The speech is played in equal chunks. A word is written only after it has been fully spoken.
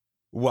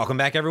Welcome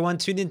back, everyone,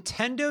 to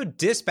Nintendo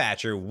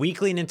Dispatcher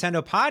Weekly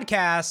Nintendo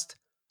Podcast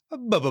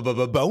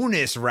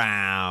bonus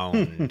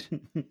round.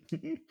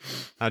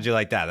 How'd you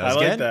like that? That was I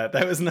like good? that.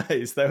 That was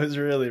nice. That was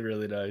really,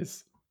 really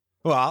nice.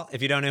 Well,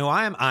 if you don't know who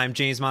I am, I'm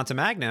James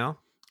Montemagno.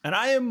 And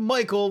I am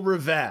Michael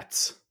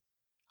Rivet.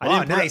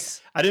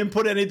 Nice. I didn't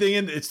put anything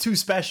in. It's too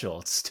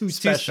special. It's too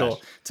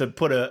special to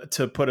put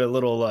a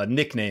little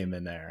nickname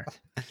in there.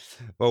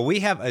 Well, we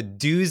have a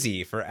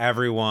doozy for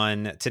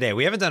everyone today.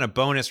 We haven't done a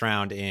bonus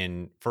round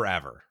in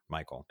forever,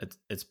 Michael.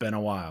 It's been a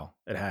while.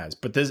 It has.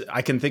 But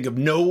I can think of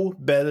no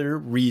better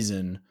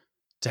reason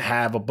to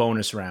have a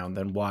bonus round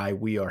than why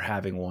we are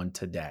having one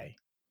today.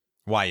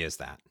 Why is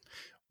that?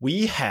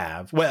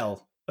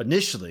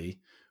 Initially,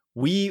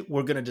 we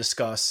were going to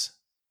discuss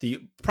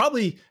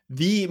probably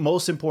the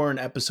most important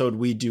episode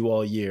we do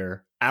all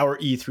year, our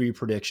E3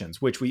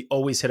 predictions, which we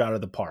always hit out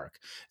of the park.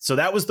 So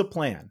that was the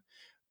plan.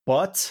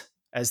 But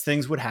as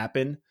things would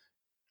happen,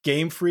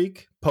 Game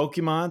Freak,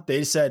 Pokemon,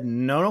 they said,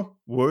 no,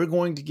 we're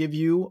going to give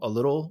you a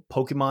little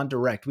Pokemon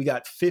Direct. We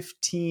got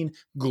 15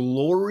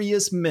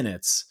 glorious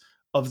minutes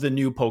of the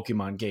new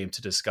Pokemon game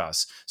to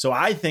discuss. So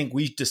I think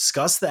we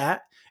discuss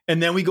that,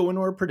 and then we go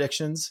into our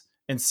predictions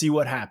and see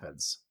what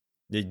happens.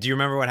 Do you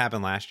remember what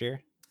happened last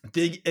year?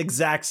 The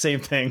exact same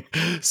thing.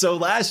 So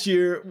last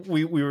year,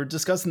 we were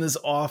discussing this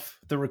off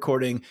the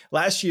recording.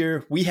 Last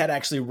year, we had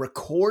actually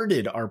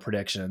recorded our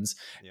predictions.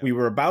 Yep. We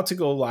were about to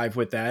go live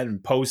with that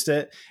and post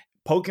it.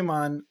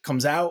 Pokemon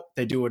comes out,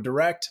 they do a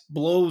direct,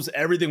 blows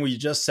everything we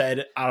just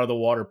said out of the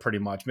water pretty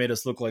much, made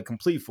us look like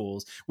complete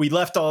fools. We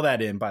left all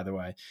that in, by the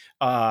way.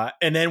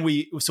 And then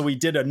we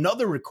did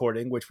another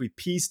recording, which we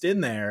pieced in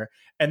there.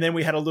 And then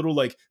we had a little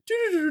like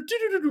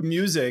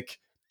music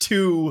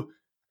to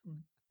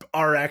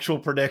our actual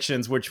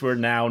predictions, which were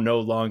now no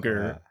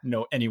longer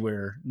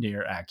anywhere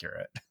near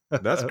accurate.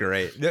 That's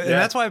great. And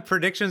that's why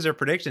predictions are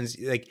predictions.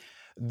 Like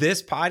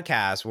this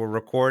podcast, we're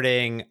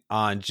recording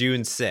on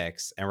June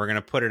 6th, and we're going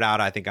to put it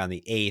out, I think, on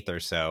the 8th or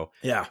so.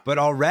 Yeah. But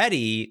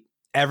already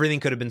everything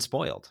could have been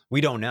spoiled.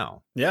 We don't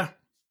know. Yeah.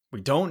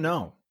 We don't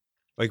know.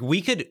 Like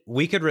we could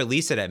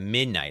release it at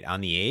midnight on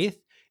the 8th,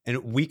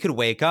 and we could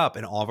wake up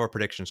and all of our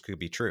predictions could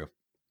be true.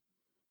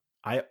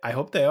 I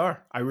hope they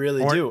are. I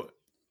really do.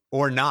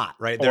 Or not,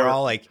 right? They're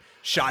all like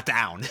shot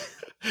down.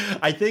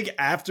 I think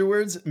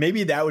afterwards,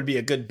 maybe that would be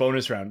a good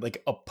bonus round,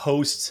 like a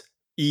post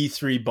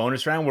E3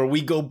 bonus round where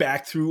we go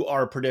back through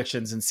our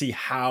predictions and see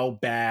how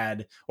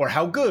bad or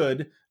how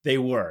good they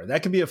were.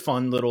 That could be a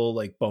fun little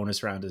like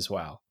bonus round as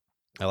well.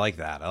 I like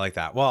that.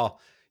 Well,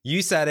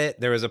 you said it.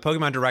 There was a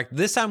Pokemon Direct.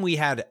 This time we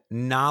had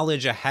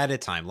knowledge ahead of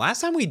time. Last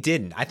time we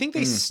didn't. I think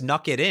they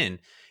snuck it in.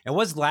 It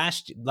was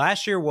last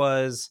year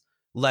was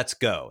Let's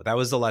Go. That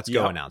was the Let's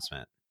Go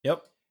announcement.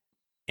 Yep.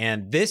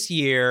 And this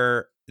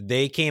year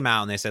they came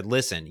out and they said,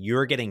 listen,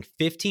 you're getting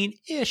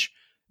 15-ish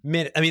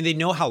minutes. I mean, they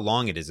know how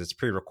long it is. It's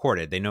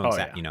pre-recorded. They know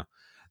exactly,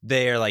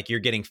 they're like, you're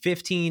getting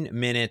 15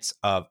 minutes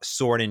of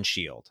Sword and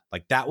Shield.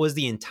 Like that was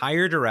the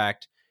entire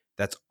Direct.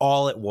 That's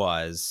all it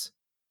was.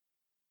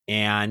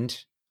 And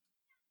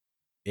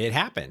it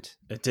happened.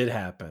 It did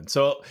happen.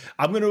 So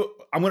I'm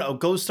going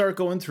to start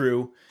going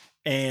through,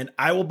 and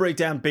I will break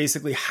down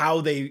basically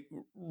how they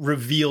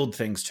revealed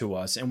things to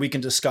us, and we can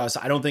discuss.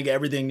 I don't think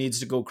everything needs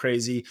to go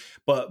crazy,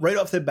 but right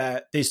off the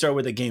bat, they start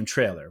with a game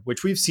trailer,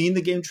 which we've seen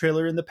the game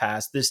trailer in the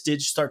past. This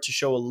did start to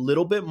show a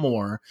little bit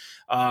more.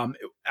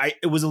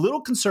 It was a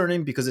little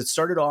concerning because it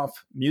started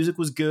off, music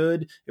was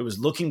good, it was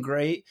looking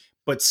great,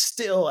 but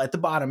still at the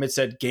bottom it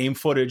said game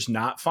footage,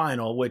 not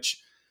final,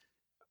 which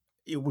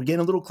we're getting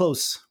a little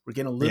close.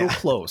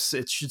 Close.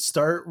 It should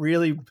start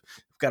really.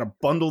 Got to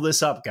bundle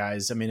this up,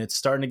 guys. I mean, it's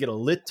starting to get a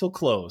little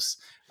close.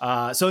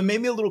 So it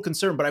made me a little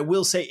concerned, but I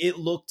will say it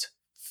looked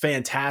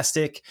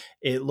fantastic.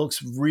 It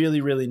looks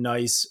really, really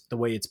nice the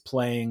way it's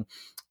playing.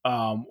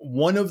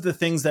 One of the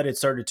things that it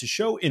started to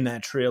show in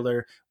that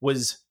trailer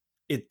was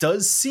it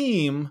does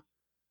seem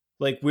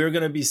like we're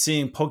going to be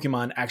seeing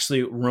Pokemon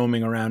actually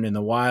roaming around in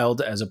the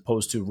wild as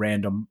opposed to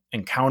random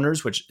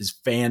encounters, which is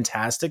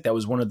fantastic. That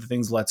was one of the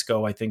things Let's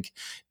Go, I think,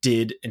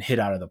 did and hit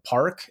out of the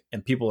park,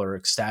 and people are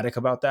ecstatic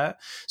about that.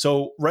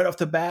 So right off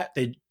the bat,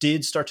 they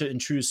did start to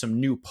introduce some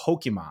new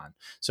Pokemon.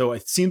 So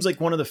it seems like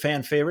one of the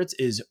fan favorites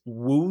is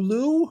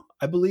Wooloo,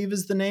 I believe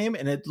is the name,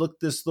 and it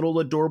looked this little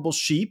adorable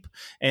sheep,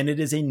 and it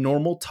is a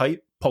normal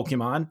type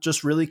Pokemon,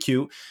 just really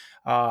cute.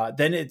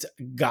 Then it's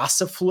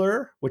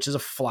Gossifleur, which is a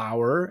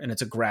flower, and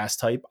it's a grass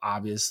type,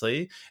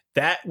 obviously.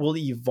 That will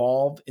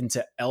evolve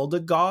into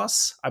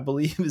Eldegoss, I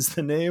believe is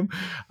the name.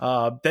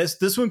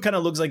 This one kind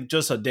of looks like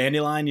just a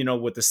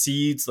dandelion, with the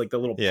seeds, like the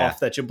little puff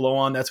that you blow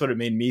on. That's what it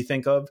made me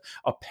think of.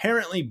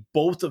 Apparently,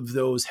 both of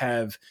those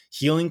have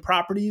healing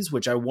properties,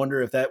 which I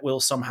wonder if that will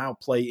somehow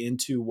play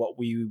into what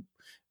we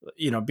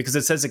because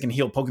it says it can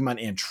heal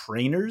Pokemon and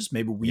trainers.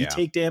 Maybe we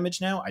take damage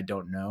now. I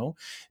don't know.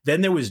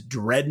 Then there was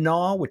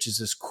Dreadnought, which is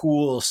this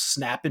cool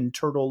snapping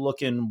turtle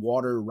looking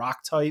water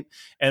rock type.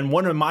 And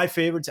one of my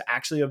favorites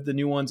actually of the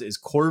new ones is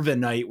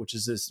Corviknight, which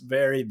is this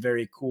very,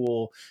 very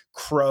cool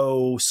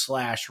crow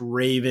 /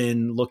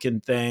 raven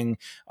looking thing.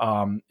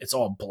 It's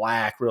all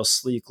black, real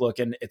sleek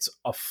looking. It's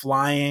a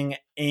flying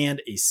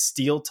and a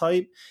steel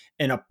type.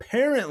 And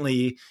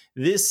apparently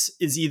this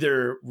is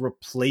either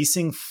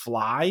replacing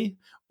Fly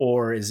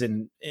or is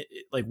in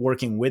like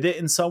working with it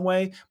in some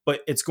way,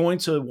 but it's going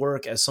to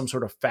work as some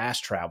sort of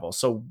fast travel.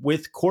 So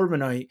with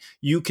Corviknight,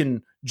 you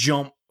can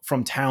jump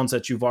from towns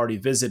that you've already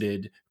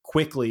visited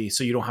quickly,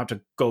 so you don't have to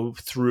go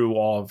through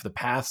all of the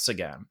paths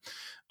again.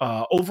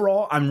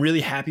 Overall, I'm really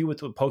happy with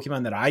the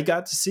Pokemon that I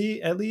got to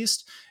see, at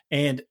least.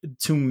 And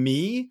to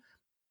me,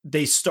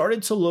 they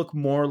started to look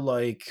more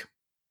like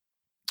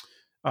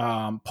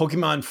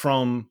Pokemon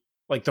from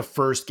like the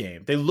first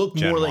game. They look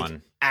Gen more 1.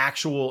 Like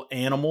actual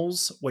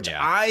animals, which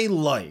I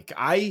like.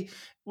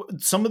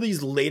 Some of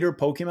these later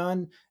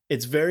Pokemon,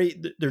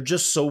 they're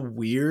just so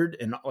weird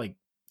and like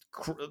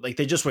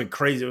they just went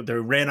crazy. They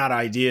ran out of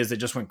ideas. They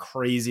just went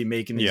crazy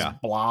making these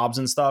blobs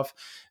and stuff.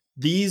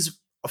 These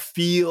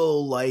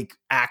feel like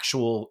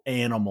actual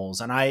animals,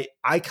 and I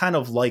kind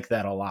of like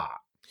that a lot.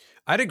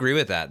 I'd agree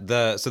with that.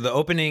 So the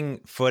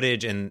opening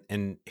footage and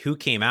who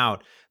came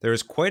out, there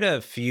was quite a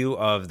few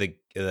of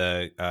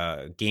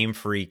the Game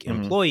Freak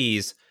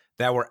employees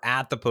that were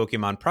at the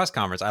Pokemon press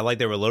conference. I like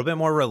they were a little bit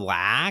more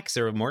relaxed.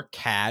 They were more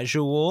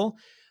casual.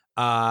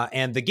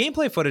 And the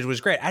gameplay footage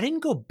was great. I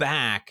didn't go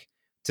back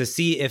to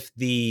see if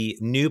the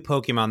new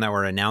Pokemon that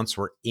were announced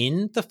were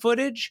in the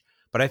footage,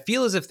 but I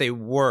feel as if they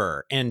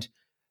were. And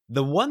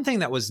the one thing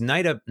that was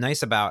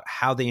nice about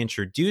how they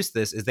introduced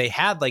this is they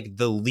had like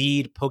the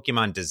lead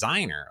Pokemon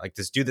designer, like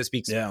this dude that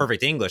speaks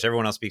perfect English.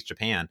 Everyone else speaks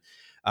Japan.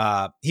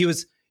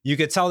 You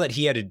could tell that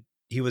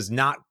he was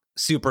not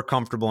super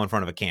comfortable in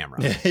front of a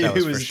camera. He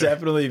was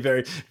definitely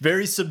very,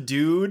 very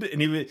subdued.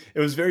 And it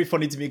was very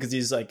funny to me because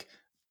he's like,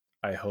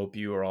 I hope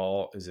you are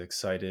all as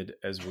excited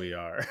as we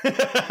are.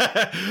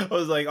 I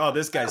was like, oh,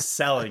 this guy's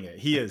selling it.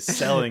 He is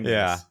selling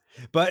this.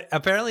 But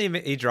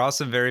apparently he draws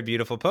some very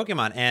beautiful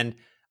Pokemon. And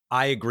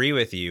I agree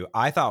with you.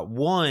 I thought,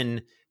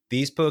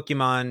 these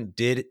Pokemon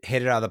did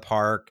hit it out of the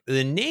park.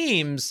 The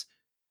names,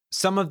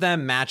 some of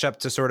them match up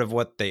to sort of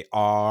what they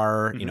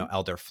are. You know,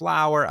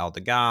 Elderflower,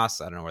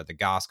 Eldegoss. I don't know where the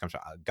Goss comes from.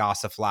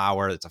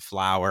 Gossiflower, it's a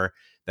flower.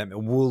 That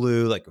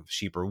Wooloo, like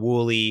sheep or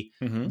woolly.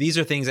 These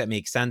are things that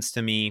make sense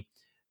to me.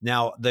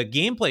 Now, the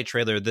gameplay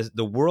trailer,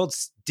 the world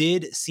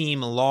did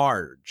seem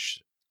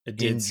large. It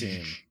did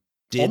seem.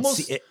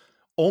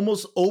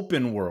 Almost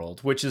open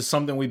world, which is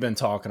something we've been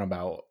talking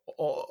about.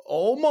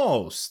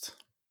 Almost.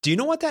 Do you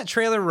know what that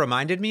trailer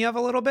reminded me of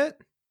a little bit?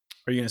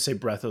 Are you going to say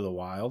Breath of the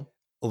Wild?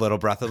 A little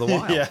Breath of the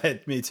Wild. Yeah,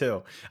 me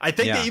too. I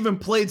think they even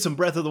played some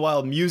Breath of the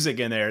Wild music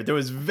in there. There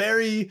was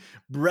very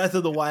Breath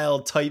of the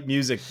Wild type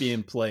music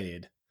being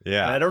played.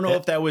 Yeah. And I don't know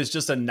if that was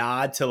just a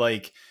nod to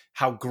like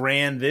how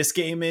grand this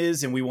game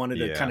is and we wanted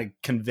to kind of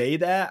convey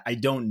that. I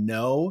don't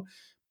know.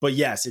 But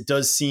yes, it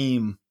does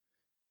seem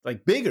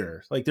like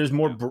bigger. Like there's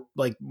more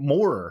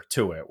more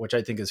to it, which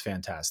I think is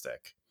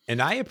fantastic. And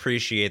I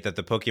appreciate that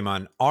the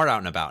Pokemon are out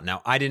and about.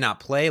 Now, I did not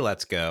play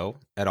Let's Go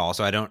at all,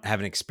 so I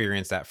haven't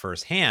experienced that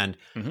firsthand.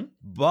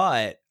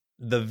 But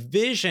the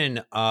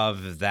vision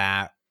of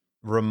that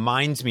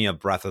reminds me of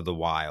Breath of the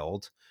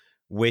Wild,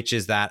 which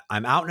is that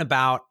I'm out and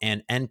about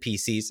and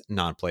NPCs,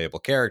 non-playable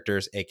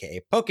characters,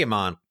 aka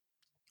Pokemon,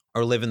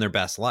 are living their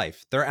best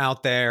life. They're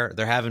out there,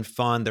 they're having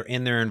fun, they're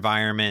in their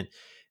environment,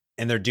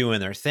 and they're doing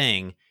their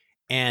thing.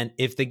 And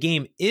if the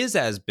game is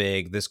as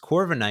big, this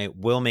Corviknight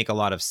will make a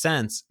lot of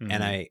sense.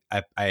 And I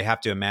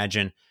have to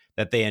imagine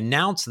that they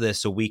announce this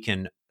so we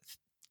can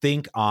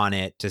think on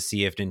it to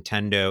see if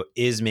Nintendo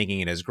is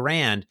making it as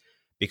grand,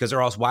 because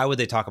or else why would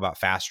they talk about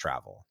fast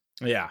travel?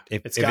 Yeah,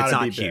 if it's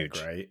not huge,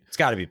 big, right? It's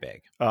got to be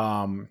big.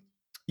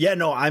 Yeah,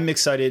 no, I'm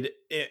excited.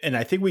 And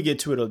I think we get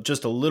to it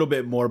just a little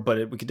bit more,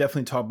 but we could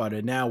definitely talk about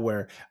it now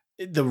where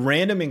the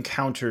random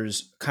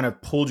encounters kind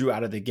of pulled you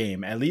out of the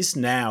game. At least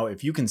now,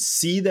 if you can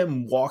see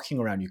them walking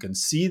around, you can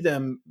see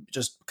them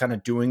just kind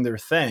of doing their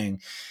thing.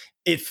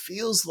 It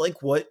feels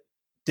like what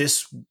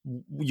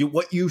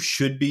you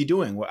should be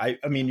doing. I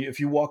mean, if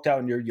you walked out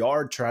in your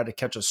yard, try to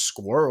catch a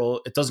squirrel,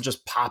 it doesn't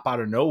just pop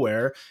out of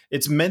nowhere.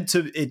 It's meant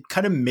to, it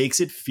kind of makes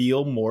it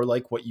feel more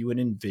like what you would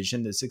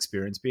envision this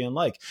experience being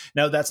like.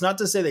 Now, that's not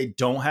to say they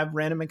don't have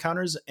random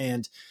encounters,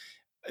 and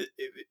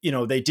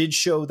they did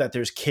show that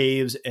there's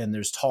caves and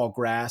there's tall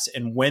grass,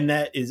 and when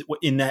that is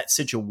in that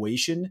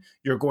situation,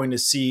 you're going to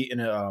see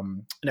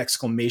an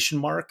exclamation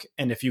mark,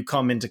 and if you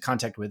come into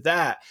contact with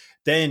that,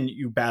 then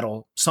you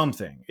battle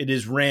something. It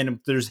is random.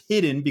 There's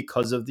hidden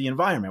because of the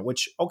environment,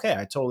 which, okay,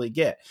 I totally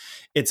get.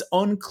 It's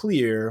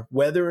unclear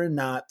whether or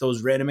not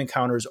those random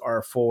encounters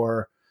are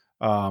for,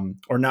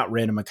 or not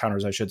random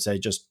encounters, I should say,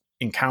 just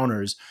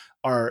encounters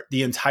are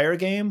the entire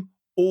game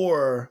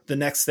or the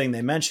next thing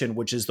they mentioned,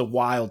 which is the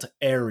wild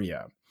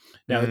area.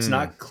 Now, it's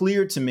not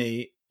clear to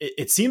me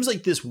it seems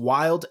like this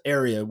wild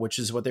area, which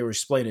is what they were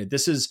explaining,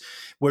 this is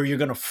where you're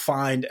going to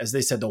find, as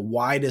they said, the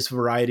widest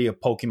variety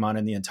of Pokemon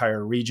in the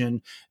entire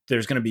region.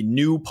 There's going to be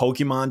new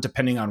Pokemon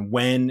depending on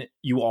when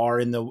you are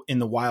in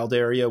the wild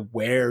area,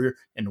 where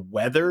and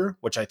whether,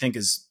 which I think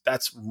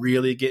that's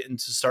really getting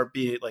to start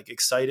being like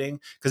exciting,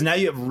 because now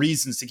you have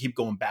reasons to keep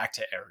going back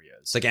to areas.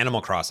 It's like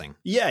Animal Crossing.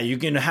 Yeah, you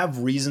can have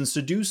reasons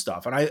to do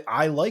stuff. And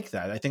I like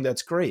that. I think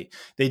that's great.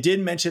 They did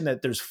mention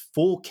that there's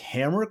full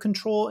camera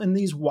control in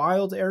these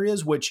wild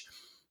areas, which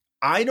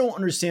I don't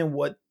understand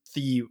what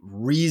the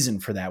reason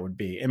for that would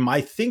be. And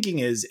my thinking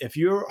is, if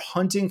you're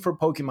hunting for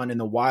Pokemon in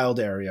the wild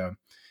area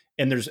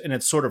and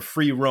it's sort of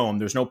free roam,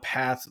 there's no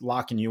path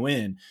locking you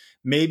in,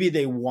 maybe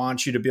they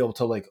want you to be able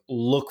to like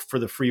look for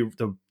the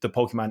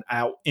Pokemon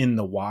out in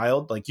the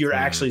wild. Like you're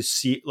actually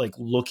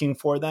looking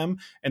for them.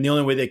 And the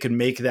only way they could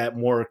make that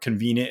more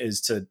convenient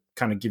is to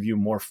kind of give you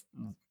more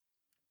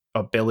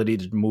ability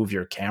to move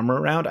your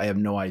camera around. I have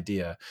no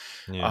idea.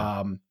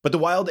 Yeah. But the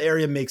wild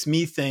area makes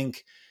me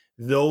think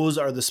those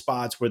are the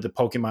spots where the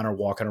Pokemon are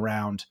walking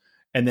around.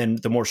 And then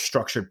the more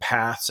structured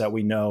paths that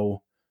we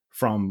know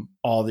from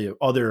all the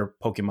other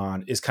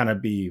Pokemon is kind of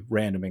be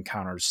random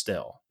encounters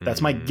still. That's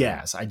my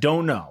guess. I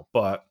don't know,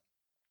 but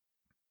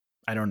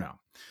I don't know.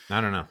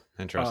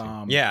 Interesting.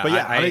 But yeah,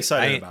 I'm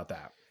excited about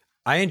that.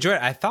 I enjoyed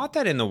it. I thought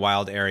that in the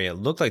wild area, it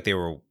looked like they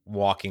were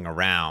walking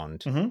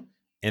around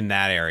in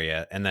that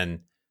area. And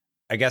then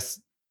I guess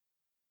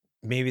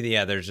maybe,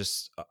 there's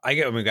just,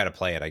 we got to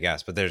play it, I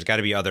guess, but there's got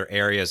to be other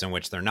areas in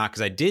which they're not.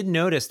 Because I did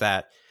notice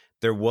that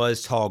there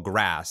was tall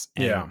grass.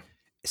 And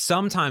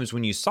sometimes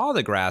when you saw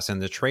the grass in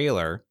the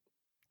trailer,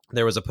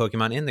 there was a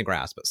Pokemon in the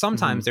grass, but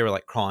sometimes they were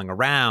like crawling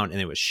around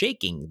and it was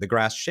shaking. The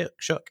grass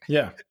shook.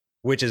 Yeah.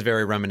 Which is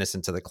very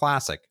reminiscent to the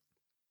classic.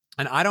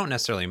 And I don't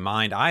necessarily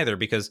mind either,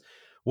 because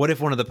what if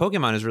one of the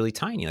Pokemon is really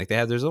tiny? Like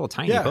there's little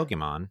tiny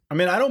Pokemon. I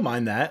mean, I don't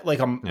mind that. Like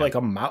a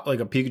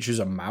Pikachu's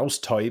a mouse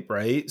type,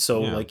 right?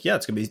 So it's going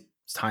to be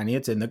tiny.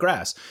 It's in the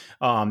grass.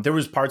 There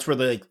was parts where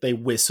they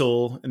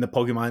whistle and the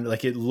Pokemon,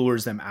 like it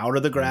lures them out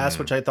of the grass,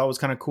 which I thought was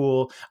kind of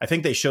cool. I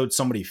think they showed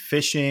somebody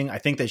fishing. I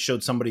think they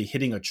showed somebody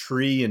hitting a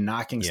tree and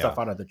knocking stuff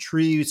out of the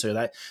tree. So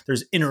that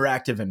there's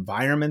interactive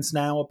environments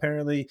now,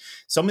 apparently.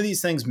 Some of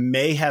these things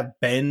may have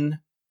been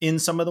in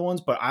some of the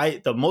ones, but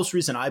the most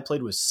recent I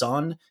played was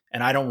Sun,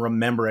 and I don't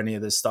remember any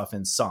of this stuff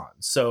in Sun.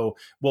 So,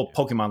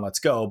 Pokemon Let's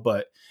Go,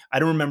 but I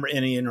don't remember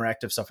any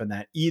interactive stuff in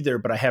that either,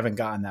 but I haven't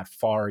gotten that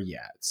far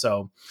yet.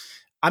 So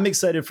I'm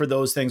excited for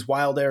those things.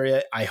 Wild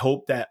area, I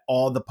hope that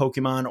all the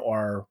Pokemon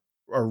are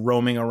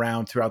roaming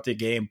around throughout the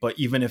game, but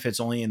even if it's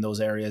only in those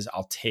areas,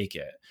 I'll take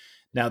it.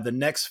 Now, the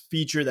next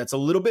feature that's a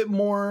little bit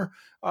more,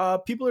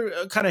 people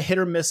are kind of hit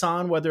or miss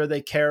on whether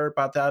they care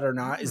about that or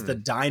not, is the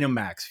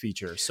Dynamax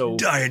feature. So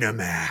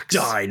Dynamax.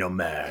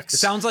 It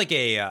sounds like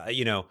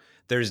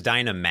there's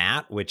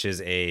Dynamat, which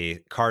is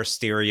a car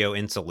stereo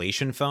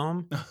insulation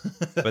foam,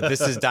 but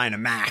this is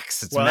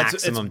Dynamax. It's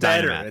maximum it's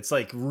better. Dynamat. It's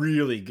like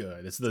really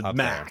good. It's the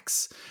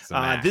max.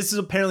 This is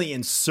apparently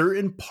in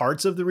certain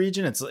parts of the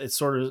region. It's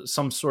sort of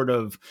some sort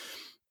of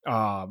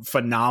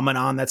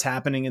phenomenon that's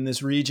happening in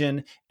this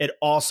region. It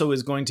also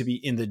is going to be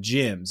in the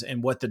gyms,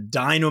 and what the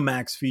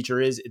Dynamax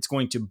feature is, it's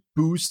going to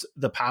boost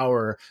the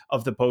power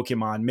of the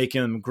Pokemon,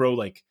 making them grow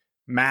like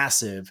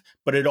massive,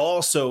 but it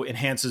also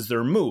enhances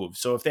their moves.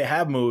 So if they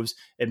have moves,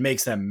 it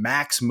makes them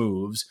max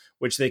moves,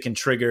 which they can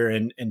trigger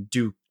and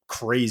do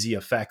crazy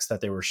effects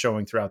that they were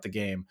showing throughout the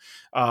game.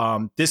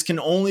 This can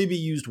only be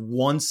used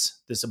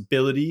once. This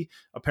ability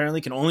apparently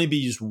can only be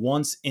used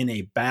once in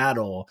a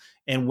battle.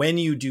 And when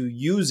you do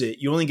use it,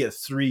 you only get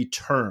 3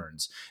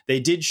 turns. They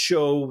did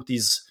show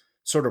these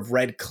sort of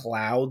red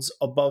clouds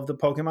above the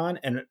Pokemon.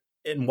 And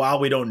while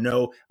we don't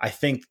know, I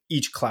think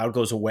each cloud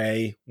goes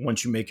away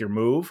once you make your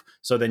move.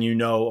 So then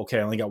okay,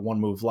 I only got 1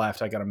 move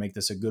left. I got to make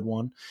this a good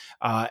one.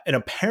 And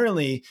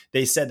apparently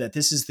they said that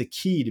this is the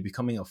key to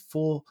becoming a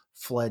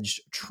full-fledged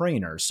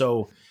trainer.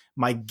 So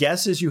my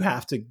guess is you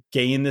have to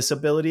gain this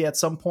ability at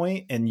some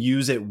point and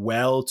use it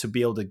well to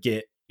be able to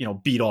get,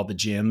 beat all the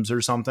gyms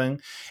or something.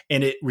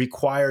 And it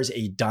requires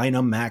a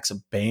Dynamax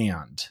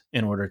band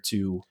in order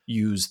to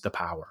use the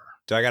power.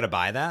 Do I got to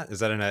buy that?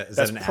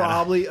 That's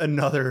probably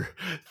another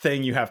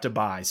thing you have to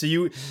buy. So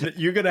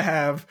you're going to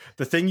have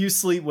the thing you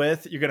sleep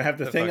with. You're going to have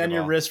the thing on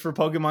your wrist for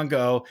Pokemon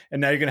Go.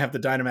 And now you're going to have the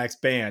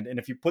Dynamax band. And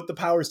if you put the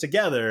powers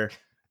together,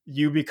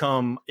 you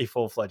become a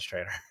full-fledged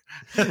trainer.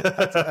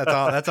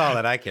 That's all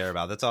that I care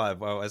about. That's all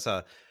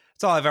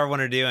I've ever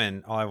wanted to do.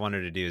 And all I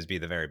wanted to do is be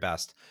the very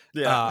best.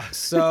 Yeah.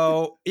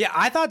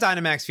 I thought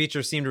Dynamax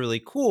feature seemed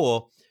really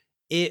cool.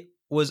 It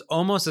was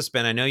almost a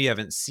spin. I know you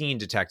haven't seen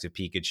Detective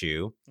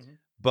Pikachu. Mm-hmm.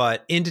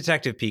 But in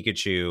Detective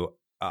Pikachu,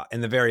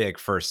 in the very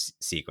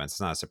first sequence,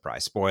 it's not a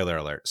surprise. Spoiler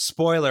alert.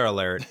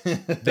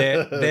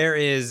 There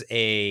is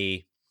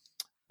a,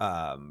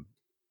 I'm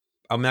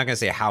not going to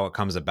say how it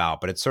comes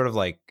about, but it's sort of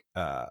like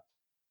a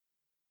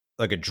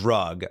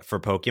drug for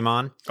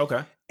Pokemon.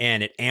 Okay.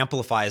 and it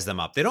amplifies them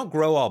up. They don't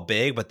grow all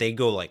big, but they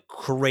go like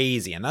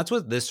crazy. And that's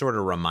what this sort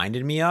of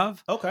reminded me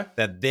of. Okay.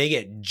 That they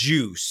get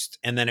juiced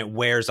and then it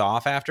wears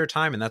off after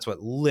time. And that's what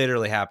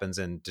literally happens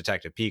in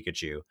Detective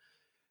Pikachu.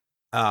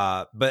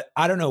 But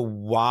I don't know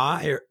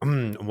why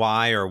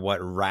or what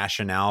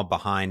rationale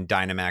behind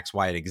Dynamax,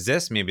 why it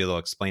exists. Maybe they'll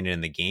explain it in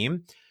the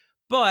game.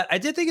 But I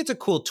did think it's a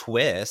cool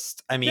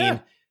twist. I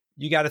mean,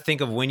 you got to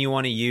think of when you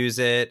want to use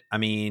it. I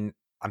mean,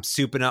 I'm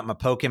souping up my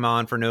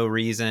Pokemon for no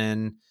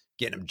reason,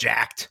 getting them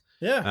jacked.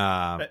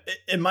 Yeah.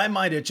 In my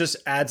mind, it just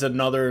adds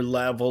another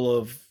level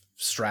of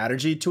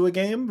strategy to a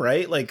game,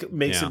 right? Like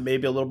makes it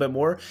maybe a little bit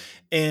more.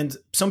 And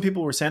some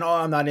people were saying, "Oh,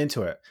 I'm not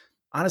into it."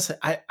 Honestly,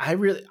 I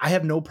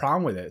have no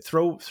problem with it.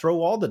 Throw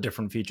all the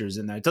different features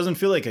in there. It doesn't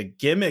feel like a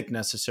gimmick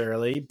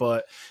necessarily,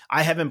 but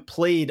I haven't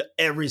played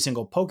every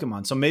single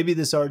Pokemon. So maybe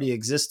this already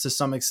exists to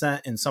some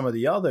extent in some of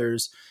the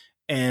others,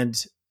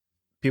 and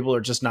people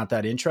are just not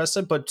that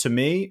interested. But to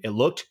me, it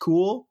looked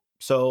cool.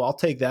 So I'll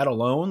take that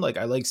alone. Like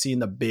I like seeing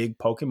the big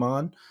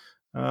Pokemon.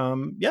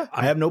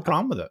 I have no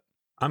problem with it.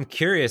 I'm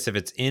curious if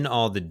it's in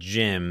all the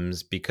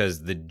gyms,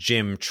 because the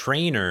gym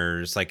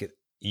trainers, like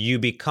you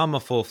become a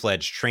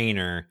full-fledged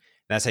trainer.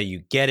 That's how you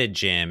get a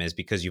gym, is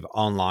because you've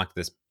unlocked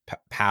this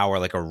power,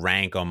 like a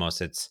rank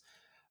almost. It's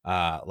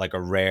like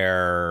a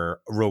rare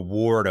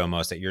reward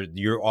almost, that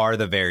you are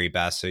the very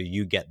best. So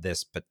you get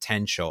this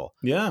potential.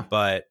 Yeah.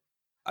 But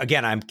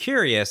again, I'm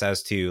curious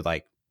as to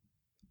like,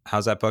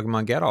 how's that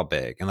Pokemon get all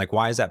big? And like,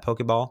 why is that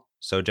Pokeball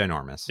so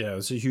ginormous? Yeah,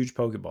 it's a huge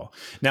Pokeball.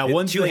 Now,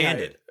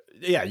 two-handed.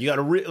 You got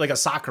to like a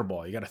soccer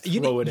ball. You got to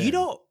throw it in. You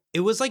know, it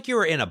was like you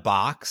were in a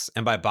box,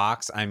 and by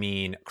box I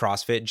mean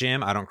CrossFit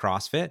gym. I don't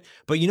CrossFit,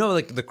 but you know,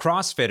 like the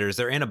CrossFitters,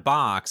 they're in a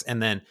box,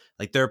 and then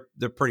like they're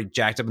pretty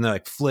jacked up, and they're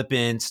like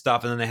flipping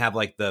stuff, and then they have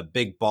like the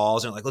big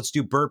balls, and like, let's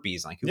do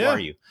burpees. Like, who are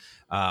you?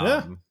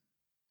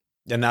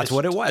 And that's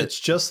what it was. It's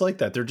just like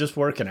that. They're just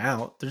working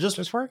out. They're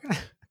just working,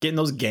 getting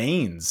those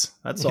gains.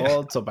 That's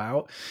all it's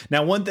about.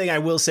 Now, one thing I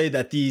will say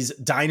that these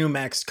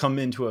Dynamax come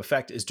into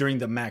effect is during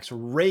the Max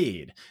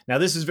Raid. Now,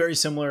 this is very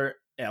similar,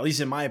 at least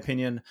in my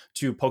opinion,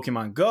 to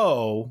Pokemon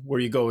Go,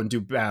 where you go and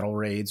do battle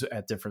raids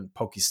at different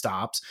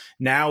Pokestops.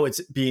 Now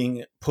it's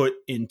being put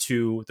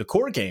into the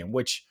core game,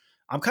 which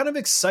I'm kind of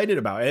excited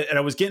about. And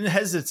I was getting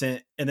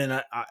hesitant, and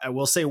then I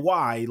will say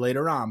why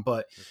later on,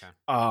 but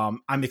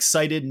I'm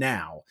excited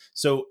now.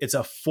 So it's a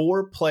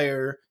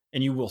 4-player,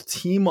 and you will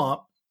team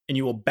up and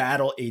you will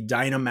battle a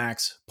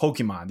Dynamax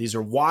Pokemon. These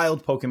are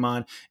wild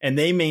Pokemon, and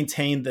they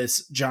maintain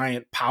this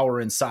giant power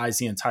and size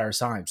the entire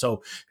time.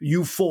 So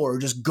you 4 are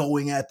just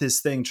going at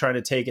this thing, trying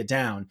to take it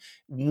down.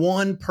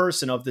 One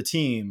person of the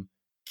team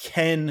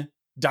can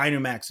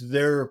Dynamax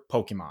their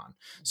Pokemon.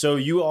 So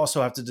you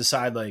also have to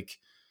decide, like,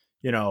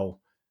 you know,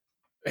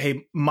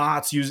 hey,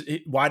 Mott's,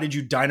 why did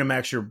you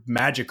Dynamax your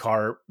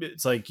Magikarp?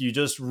 It's like, you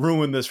just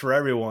ruined this for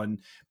everyone.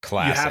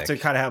 Classic. You have to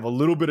kind of have a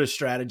little bit of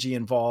strategy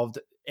involved,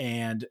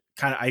 and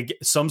kind of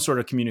some sort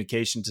of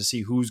communication to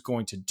see who's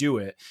going to do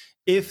it.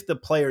 If the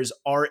players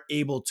are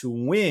able to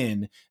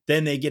win,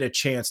 then they get a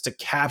chance to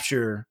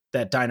capture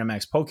that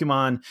Dynamax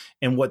Pokemon.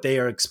 And what they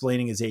are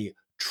explaining is a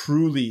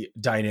truly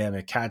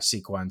dynamic catch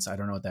sequence. I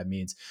don't know what that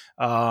means.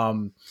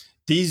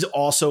 These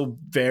also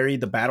vary.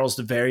 The battles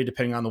vary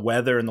depending on the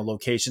weather and the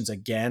locations.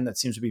 Again, that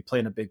seems to be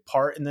playing a big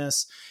part in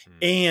this.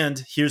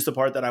 And here's the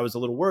part that I was a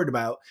little worried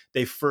about.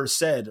 They first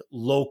said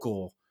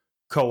local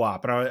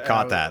co-op, and I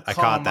caught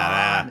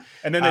that.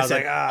 And then they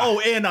said,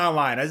 and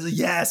online. I was like,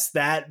 yes,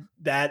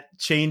 that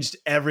changed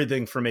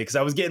everything for me, because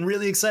I was getting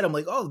really excited. I'm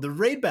like, oh, the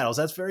raid battles,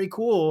 that's very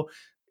cool.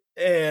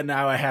 And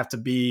now I have to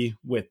be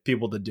with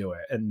people to do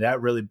it, and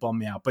that really bummed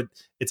me out. But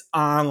it's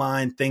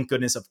online, thank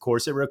goodness. Of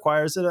course, it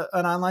requires an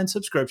online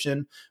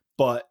subscription,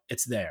 but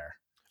it's there.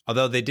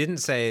 Although they didn't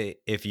say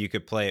if you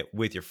could play it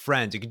with your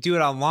friends. You could do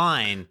it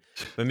online,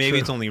 but maybe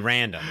it's only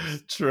random.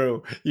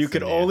 True. You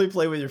could only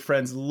play with your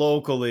friends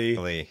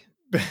locally.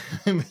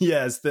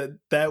 Yes, that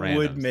randoms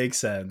would make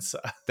sense.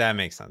 That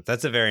makes sense.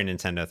 That's a very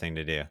Nintendo thing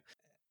to do.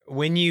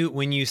 When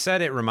you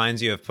said it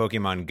reminds you of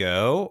Pokemon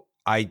Go,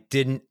 I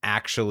didn't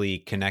actually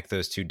connect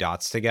those two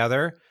dots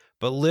together.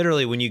 But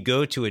literally, when you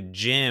go to a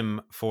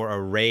gym for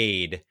a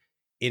raid,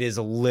 it is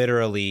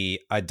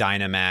literally a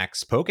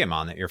Dynamax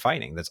Pokemon that you're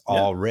fighting. That's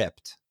all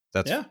ripped.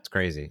 It's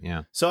crazy.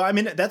 Yeah. So, I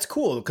mean, that's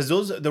cool, because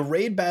the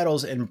raid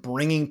battles and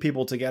bringing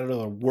people together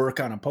to work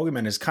on a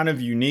Pokemon is kind of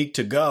unique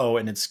to Go,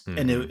 and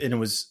it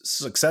was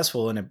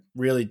successful, and it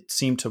really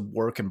seemed to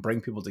work and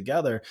bring people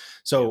together.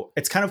 So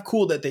it's kind of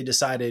cool that they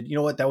decided, you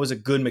know what, that was a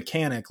good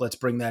mechanic. Let's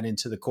bring that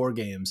into the core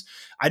games.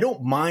 I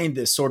don't mind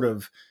this sort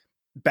of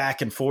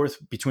back and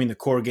forth between the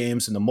core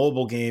games and the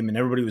mobile game. And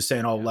everybody was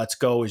saying, Let's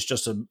Go is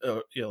just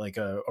a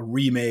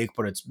remake,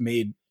 but it's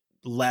made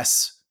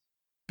less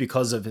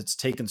because of it's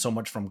taken so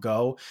much from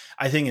Go.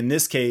 I think in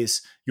this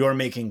case, you're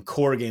making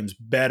core games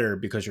better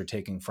because you're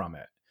taking from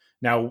it.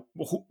 Now,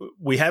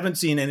 we haven't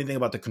seen anything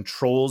about the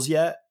controls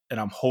yet, and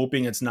I'm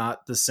hoping it's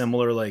not the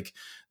similar like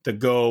the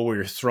Go where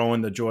you're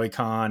throwing the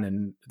Joy-Con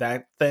and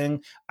that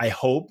thing. I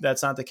hope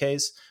that's not the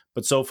case,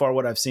 but so far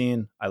what I've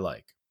seen, I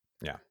like.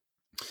 Yeah.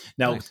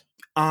 Now,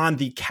 on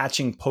the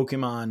catching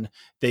Pokemon.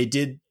 They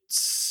did,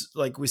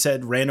 like we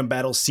said, random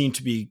battles seem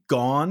to be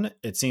gone.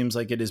 It seems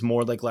like it is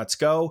more like Let's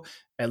Go,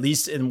 at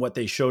least in what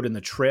they showed in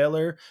the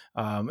trailer.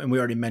 And we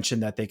already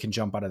mentioned that they can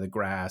jump out of the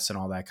grass and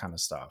all that kind of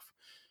stuff.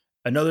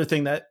 Another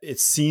thing that it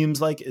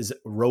seems like is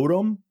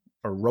Rotom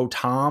or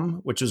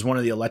Rotom, which is one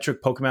of the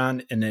electric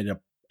Pokemon, and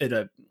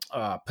it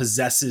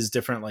possesses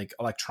different like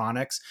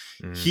electronics.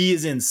 He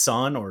is in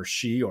Sun, or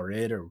she or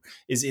it or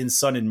is in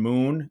Sun and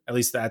Moon. At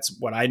least that's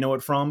what I know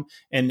it from.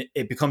 And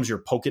it becomes your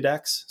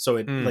Pokedex. So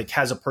it like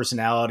has a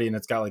personality and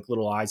it's got like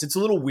little eyes. It's a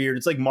little weird.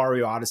 It's like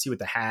Mario Odyssey with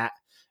the hat.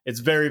 It's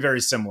very, very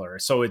similar.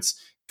 So it's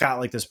got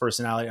like this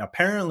personality.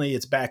 Apparently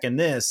it's back in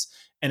this,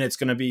 and it's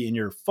going to be in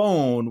your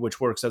phone, which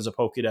works as a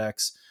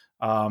Pokedex.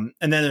 And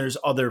then there's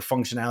other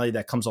functionality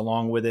that comes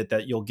along with it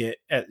that you'll get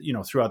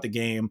throughout the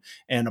game.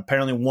 And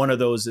apparently one of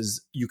those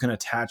is you can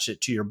attach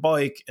it to your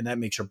bike, and that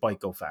makes your bike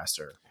go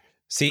faster.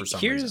 See,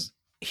 here's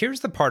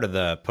the part of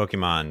the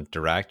Pokemon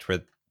Direct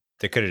where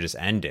they could have just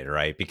ended,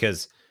 right?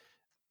 Because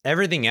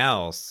everything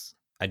else,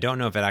 I don't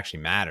know if it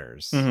actually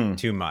matters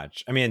too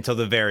much. I mean, until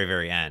the very,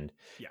 very end.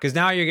 Because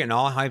now you're getting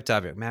all hyped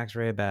up. Like max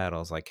raid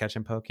battles, like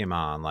catching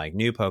Pokemon, like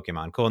new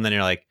Pokemon. Cool. And then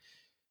you're like,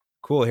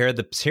 cool. Here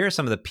are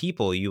some of the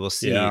people you will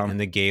see in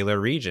the Galar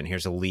region.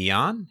 Here's a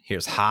Leon.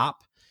 Here's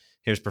Hop.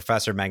 Here's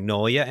Professor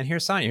Magnolia, and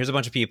here's Sonya. Here's a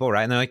bunch of people,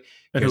 right? And they're like,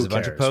 here's a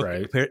bunch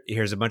of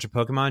here's a bunch of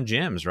Pokemon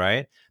gyms,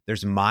 right?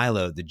 There's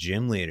Milo, the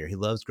gym leader. He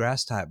loves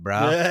grass type,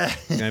 bro.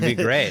 It's gonna be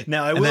great.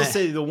 Now, I will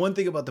say the one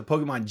thing about the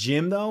Pokemon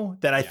gym though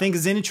that I think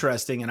is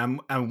interesting, and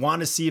I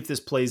want to see if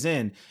this plays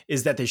in,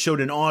 is that they showed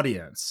an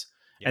audience.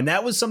 And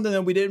that was something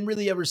that we didn't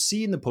really ever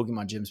see in the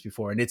Pokemon gyms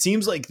before. And it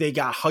seems like they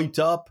got hyped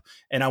up.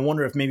 And I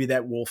wonder if maybe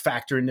that will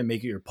factor into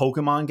making your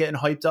Pokemon getting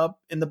hyped up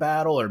in the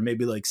battle, or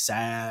maybe like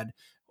sad.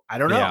 I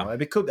don't know. Yeah.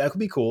 That could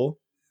be cool.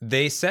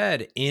 They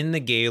said in the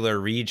Galar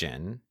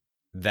region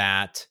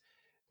that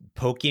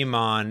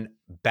Pokemon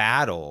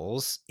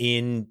battles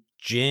in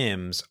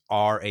gyms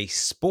are a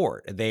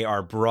sport. They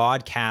are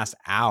broadcast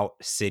out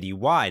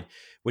citywide,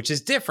 which is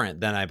different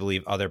than I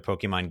believe other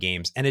Pokemon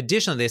games. And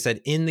additionally, they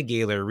said in the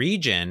Galar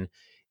region,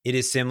 it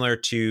is similar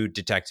to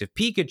Detective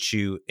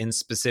Pikachu in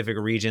specific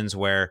regions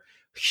where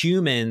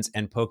humans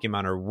and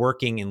Pokemon are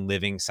working and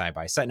living side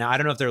by side. Now, I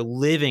don't know if they're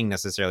living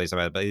necessarily side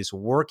by side, but at least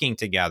working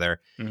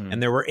together.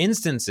 And there were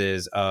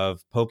instances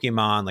of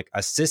Pokemon like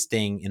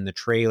assisting in the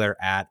trailer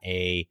at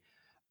a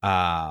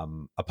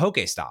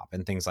Pokestop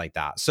and things like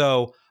that.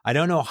 So I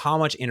don't know how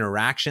much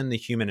interaction the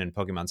human and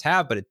Pokemons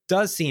have, but it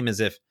does seem as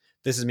if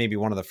this is maybe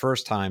one of the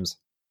first times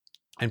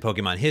in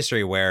Pokemon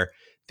history where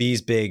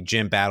these big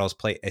gym battles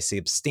play a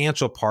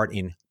substantial part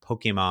in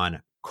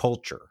Pokemon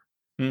culture.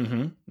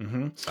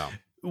 So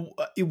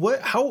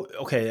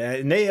okay,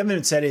 and they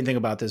haven't said anything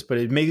about this, but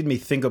it made me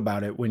think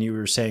about it when you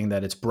were saying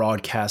that it's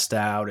broadcast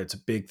out, it's a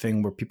big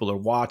thing where people are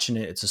watching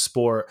it, it's a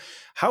sport.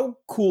 How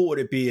cool would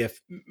it be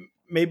if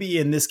maybe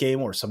in this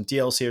game or some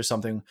DLC or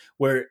something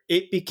where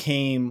it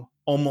became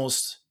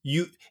almost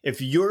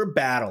if you're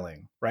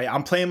battling, right?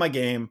 I'm playing my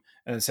game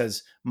and it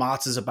says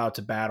Mats is about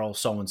to battle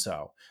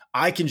so-and-so.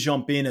 I can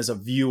jump in as a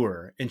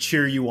viewer and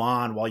cheer you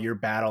on while you're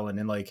battling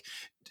and like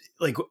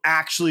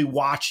actually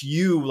watch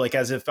you like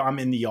as if I'm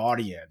in the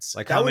audience.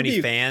 Like how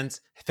many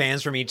fans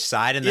from each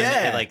side, and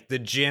then like the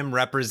gym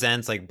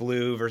represents like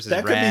blue versus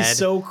red. That could be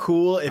so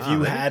cool if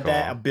you had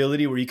that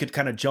ability where you could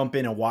kind of jump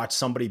in and watch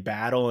somebody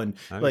battle and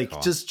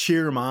just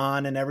cheer them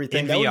on and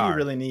everything. That would be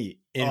really neat.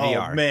 In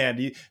VR.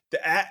 Man,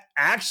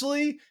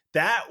 actually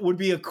that would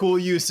be a cool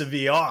use of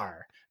VR.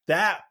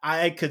 That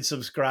I could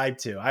subscribe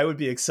to. I would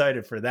be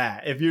excited for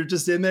that. If you're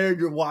just in there and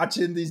you're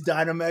watching these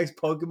Dynamax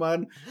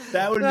Pokemon,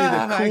 that would be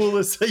the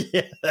coolest.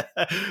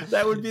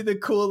 That would be the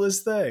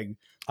coolest thing.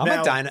 I'm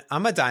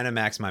a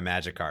Dynamax my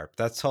Magikarp.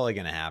 That's totally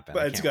going to happen.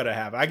 But it's going to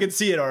happen. I can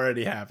see it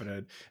already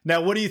happening.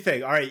 Now, what do you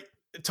think? All right,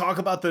 talk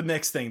about the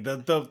next thing.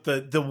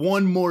 The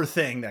one more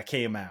thing that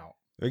came out.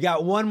 We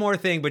got one more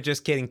thing, but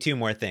just kidding, two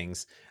more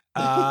things.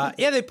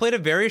 They played a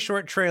very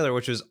short trailer,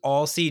 which was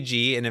all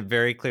CG, and it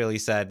very clearly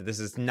said this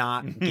is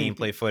not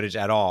gameplay footage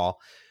at all.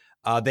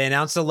 They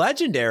announced a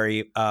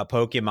legendary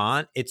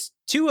Pokemon. It's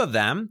two of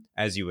them,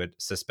 as you would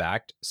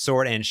suspect,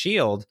 Sword and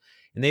Shield,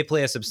 and they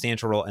play a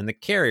substantial role in the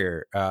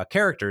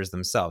characters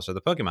themselves, or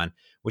the Pokemon,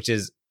 which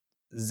is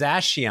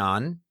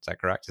Zacian. Is that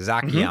correct?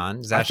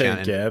 Zacian.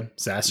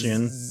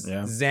 Zacian.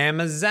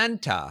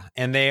 Zamazenta.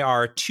 And they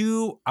are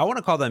two, I want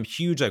to call them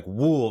huge, like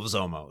wolves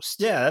almost.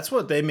 Yeah, that's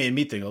what they made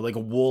me think of, like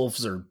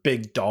wolves or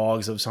big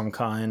dogs of some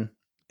kind.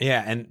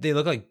 Yeah, and they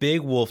look like big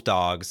wolf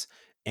dogs.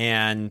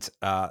 And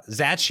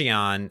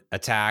Zacian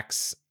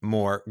attacks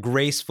more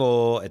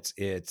graceful. It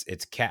says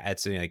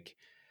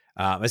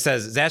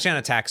Zacian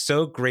attacks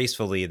so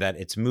gracefully that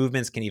its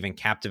movements can even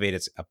captivate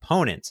its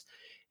opponents.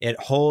 It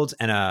holds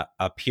and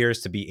appears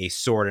to be a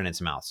sword in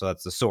its mouth. So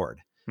that's the sword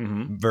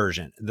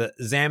version. The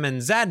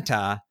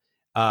Zamazenta,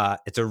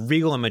 it's a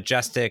regal and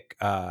majestic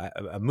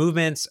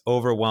movements,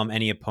 overwhelm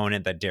any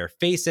opponent that dare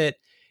face it.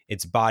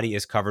 Its body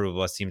is covered with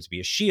what seems to be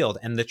a shield.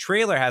 And the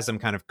trailer has them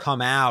kind of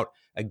come out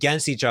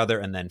against each other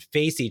and then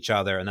face each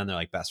other, and then they're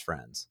like best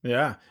friends.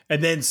 Yeah.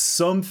 And then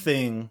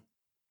something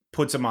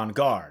puts them on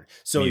guard.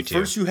 So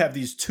first you have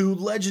these two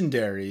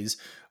legendaries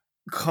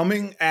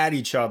coming at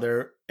each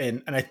other,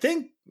 and I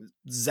think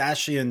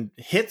Zacian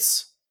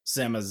hits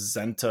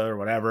Zamazenta or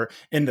whatever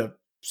in the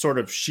sort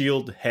of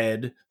shield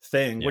head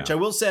thing, which I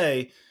will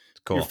say,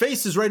 cool. Your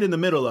face is right in the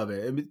middle of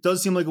it. It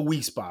does seem like a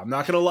weak spot. I'm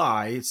not going to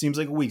lie. It seems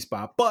like a weak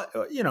spot, but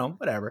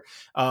whatever.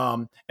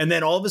 And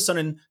then all of a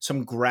sudden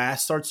some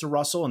grass starts to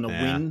rustle in the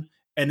wind,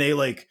 and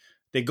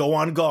they go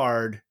on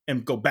guard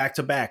and go back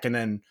to back, and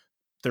then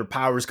their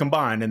powers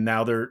combine, and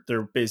now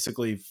they're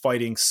basically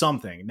fighting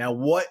something. Now,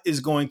 what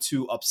is going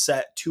to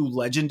upset two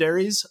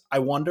legendaries? I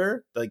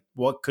wonder. Like,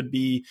 what could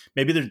be?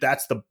 Maybe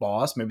that's the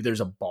boss. Maybe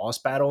there's a boss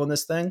battle in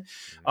this thing.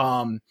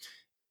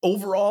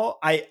 Overall,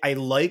 I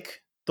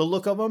like the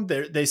look of them.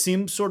 They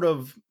seem sort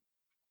of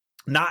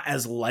not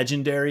as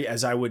legendary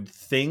as I would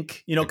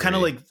think. Kind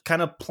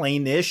of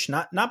plainish.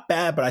 Not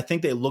bad, but I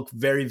think they look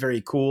very,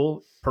 very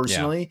cool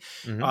personally.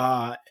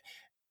 Yeah.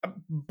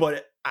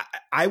 But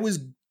I was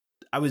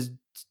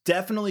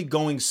definitely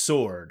going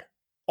sword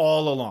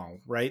all along,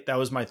 right? That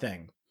was my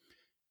thing.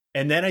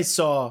 And then I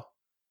saw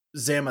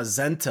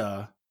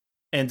Zamazenta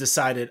and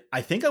decided,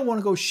 I think I want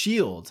to go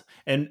shield.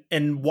 And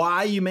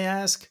why, you may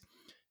ask?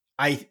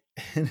 And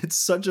it's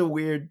such a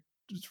weird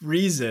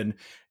reason.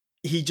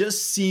 He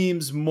just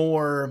seems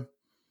more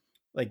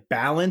like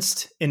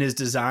balanced in his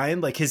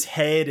design, like his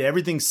head,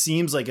 everything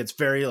seems like it's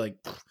very and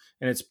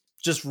it's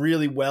just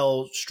really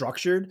well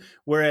structured.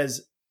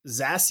 Whereas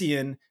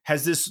Zacian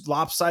has this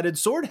lopsided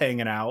sword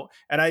hanging out,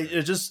 and I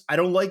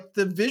don't like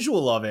the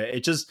visual of it.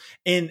 It just,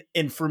 and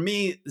for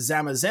me,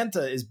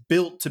 Zamazenta is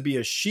built to be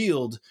a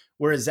shield,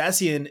 whereas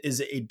Zacian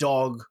is a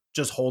dog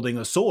just holding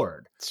a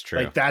sword. It's true.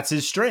 Like, that's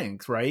his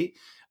strength, right?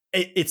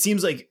 It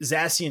seems like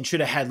Zacian should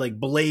have had like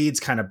blades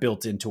kind of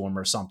built into him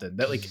or something,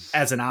 that like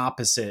as an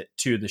opposite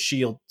to the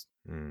shield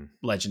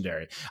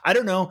legendary. I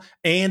don't know.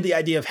 And the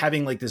idea of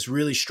having like this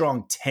really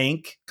strong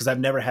tank, because I've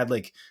never had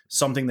like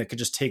something that could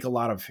just take a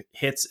lot of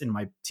hits in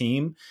my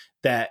team,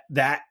 that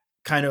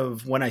kind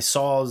of, when I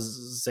saw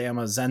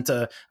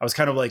Zamazenta, I was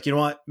kind of like, you know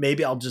what,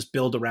 maybe I'll just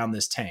build around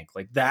this tank.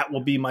 Like, that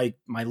will be my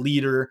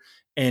leader,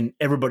 and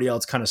everybody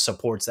else kind of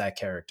supports that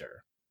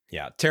character.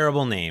 Yeah,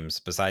 terrible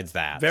names besides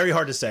that. Very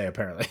hard to say,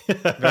 apparently.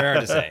 Very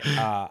hard to say.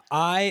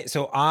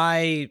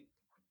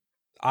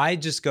 I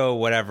just go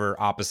whatever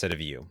opposite of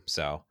you.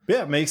 So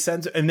yeah, makes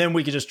sense. And then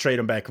we could just trade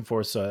them back and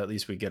forth, so at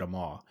least we get them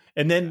all.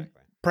 And then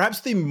perhaps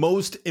the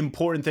most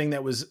important thing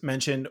that was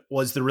mentioned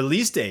was the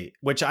release date,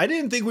 which I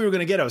didn't think we were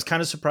going to get. I was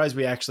kind of surprised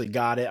we actually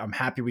got it. I'm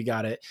happy we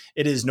got it.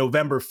 It is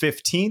November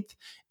 15th,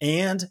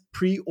 and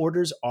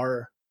pre-orders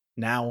are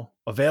now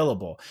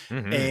available.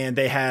 And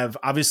they have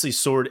obviously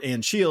sword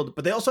and shield,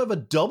 but they also have a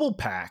double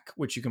pack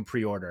which you can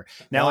pre-order.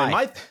 Now,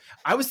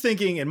 I was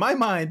thinking in my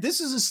mind,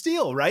 this is a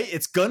steal, right?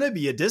 It's gonna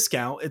be a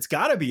discount. It's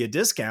gotta be a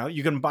discount.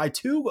 You can buy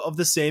two of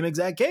the same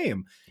exact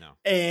game. No.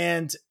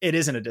 And it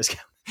isn't a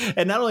discount.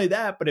 And not only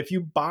that, but if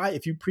you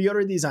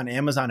pre-order these on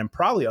Amazon and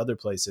probably other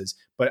places,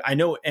 but I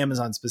know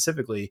Amazon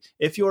specifically,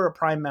 if you're a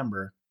Prime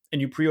member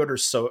and you pre-order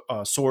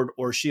sword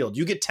or shield,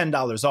 you get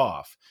 $10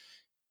 off,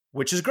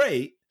 which is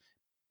great.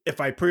 If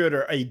I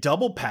pre-order a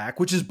double pack,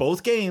 which is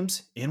both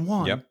games in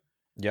one,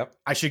 yep,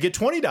 I should get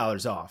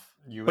 $20 off.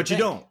 But you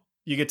don't.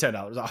 You get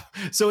 $10 off.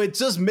 So it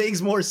just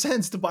makes more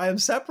sense to buy them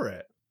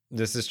separate.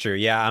 This is true.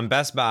 Yeah, on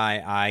Best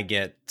Buy, I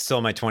get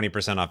still my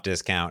 20% off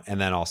discount,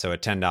 and then also a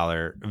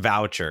 $10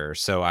 voucher.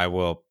 So I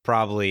will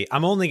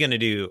I'm only going to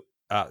do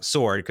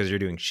sword because you're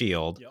doing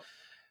shield. Yep.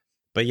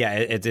 But yeah,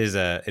 it is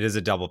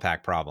a double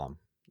pack problem.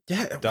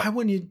 Yeah, why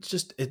wouldn't you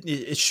just?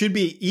 It should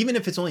be, even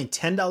if it's only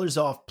 $10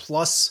 off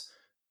plus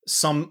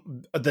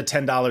the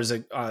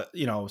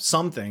 $10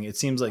 something. It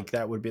seems like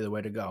that would be the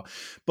way to go.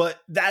 But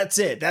that's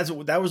it.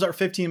 That was our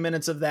 15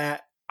 minutes of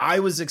that. I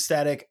was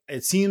ecstatic.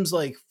 It seems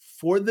like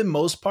for the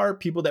most part,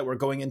 people that were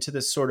going into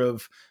this sort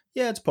of,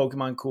 it's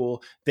Pokemon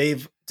cool,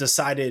 they've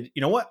decided,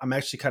 you know what, I'm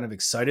actually kind of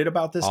excited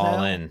about this now.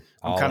 I'm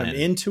kind of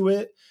into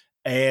it.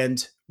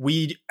 And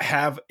we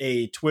have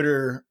a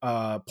Twitter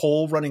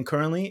poll running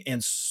currently,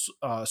 and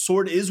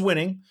Sword is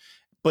winning.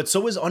 But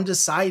so is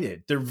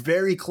Undecided. They're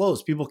very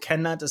close. People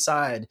cannot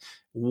decide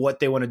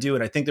what they want to do.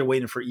 And I think they're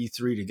waiting for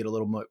E3 to get a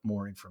little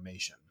more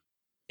information.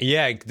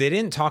 Yeah, they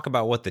didn't talk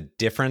about what the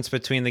difference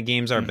between the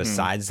games are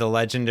besides the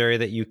legendary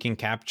that you can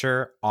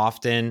capture.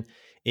 Often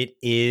it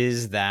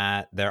is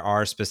that there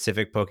are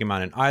specific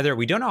Pokemon in either.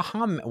 We don't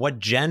know what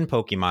gen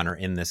Pokemon are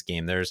in this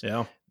game.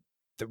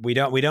 We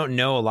don't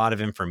know a lot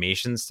of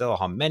information still,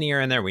 how many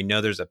are in there. We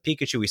know there's a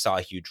Pikachu. We saw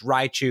a huge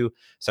Raichu,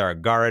 saw a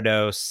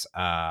Gyarados,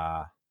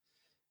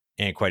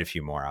 and quite a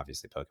few more,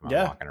 obviously, Pokemon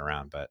walking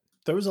around. But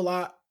there was a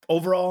lot.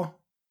 Overall,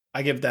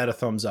 I give that a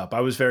thumbs up.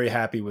 I was very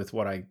happy with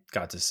what I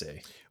got to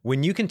see.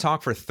 When you can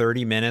talk for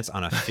 30 minutes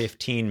on a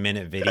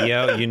 15-minute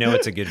video, you know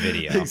it's a good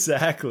video.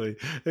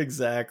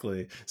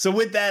 Exactly. So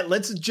with that,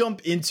 let's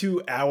jump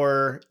into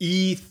our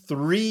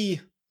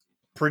E3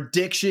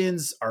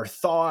 predictions, our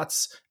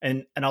thoughts,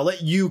 and I'll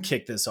let you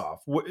kick this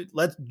off.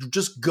 Let's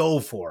just go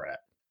for it.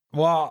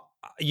 Well,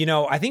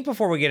 I think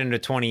before we get into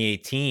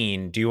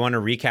 2018, do you want to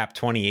recap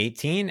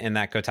 2018 and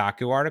that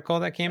Kotaku article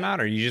that came out,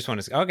 or you just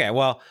want to? Okay,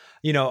 well,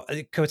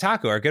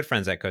 Kotaku, our good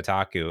friends at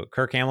Kotaku,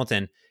 Kirk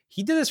Hamilton,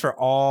 he did this for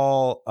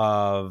all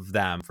of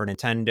them, for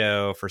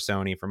Nintendo, for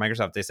Sony, for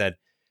Microsoft. They said,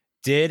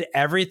 did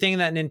everything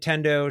that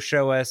Nintendo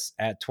show us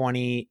at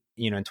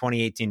in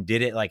 2018,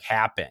 did it like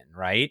happen,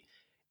 right?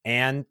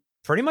 And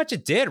pretty much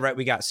it did, right?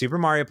 We got Super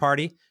Mario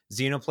Party,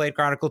 Xenoblade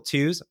Chronicle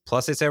 2s,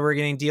 plus they said we're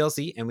getting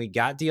DLC, and we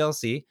got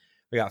DLC.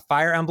 We got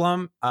Fire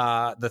Emblem,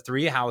 the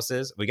Three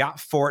Houses. We got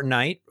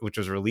Fortnite, which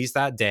was released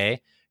that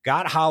day.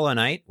 Got Hollow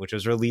Knight, which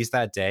was released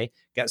that day.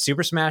 Got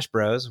Super Smash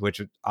Bros., which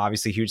was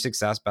obviously huge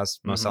success,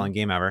 most selling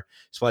game ever.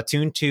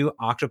 Splatoon 2,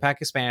 Octopack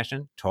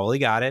Expansion, totally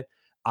got it.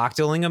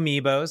 Octoling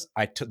Amiibos,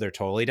 they're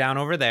totally down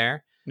over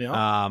there.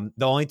 Yeah.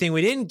 The only thing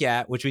we didn't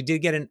get, which we did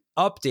get an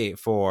update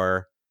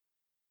for,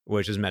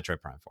 which is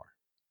Metroid Prime 4.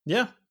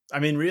 Yeah.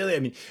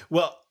 Really,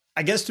 well,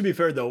 I guess to be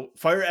fair though,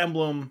 Fire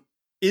Emblem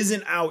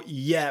isn't out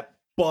yet,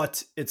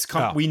 but it's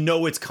coming. We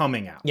know it's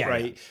coming out,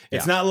 right? Yeah.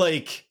 It's not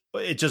like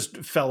it just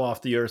fell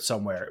off the earth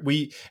somewhere.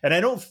 And I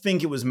don't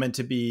think it was meant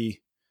to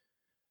be.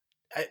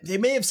 They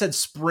may have said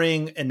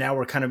spring, and now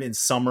we're kind of in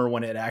summer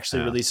when it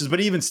actually releases.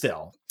 But even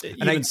still,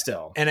 and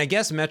I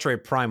guess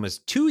Metroid Prime was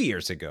 2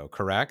 years ago,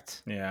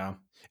 correct? Yeah,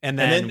 and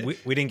then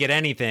we didn't get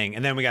anything,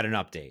 and then we got an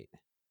update.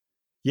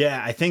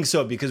 Yeah, I think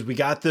so, because we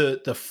got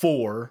the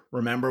 4.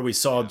 Remember, we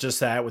saw just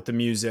that with the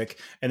music,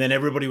 and then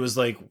everybody was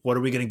like, "What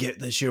are we going to get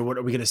this year? What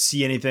are we going to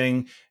see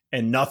anything?"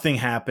 And nothing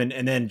happened.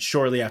 And then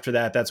shortly after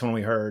that, that's when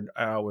we heard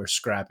we're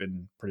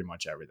scrapping pretty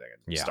much everything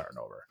and starting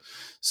over.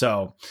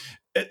 So,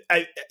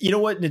 you know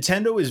what?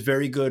 Nintendo is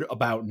very good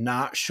about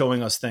not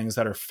showing us things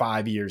that are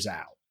 5 years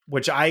out,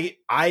 which I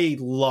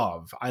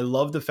love. I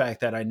love the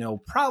fact that I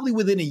know probably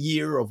within a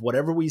year of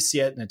whatever we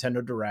see at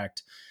Nintendo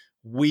Direct,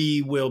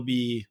 we will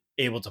be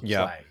able to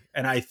play.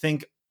 And I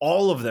think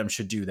all of them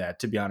should do that,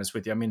 to be honest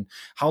with you.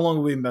 How long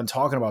have we been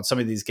talking about some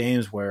of these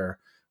games where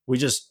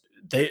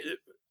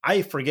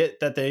I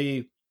forget that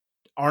they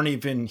aren't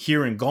even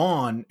here and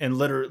gone, and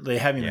literally they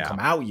haven't even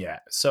come out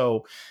yet.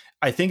 So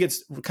I think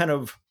it's kind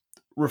of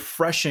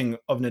refreshing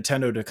of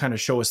Nintendo to kind of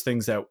show us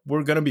things that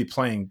we're going to be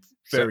playing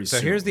very soon.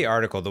 So here's the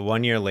article, the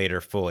 1 year later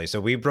fully. So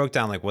we broke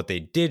down like what they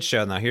did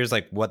show. Now here's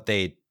like what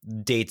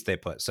dates they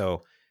put.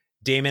 So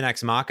Daemon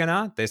X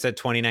Machina, they said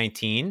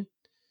 2019.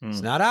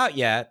 It's not out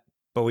yet,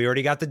 but we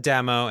already got the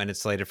demo and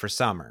it's slated for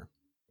summer.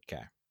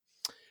 Okay.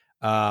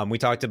 We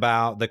talked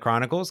about the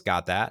Chronicles,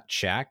 got that,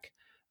 check.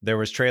 There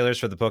was trailers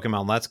for the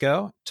Pokemon Let's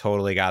Go,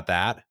 totally got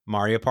that.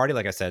 Mario Party,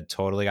 like I said,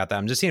 totally got that.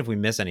 I'm just seeing if we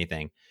miss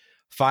anything.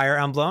 Fire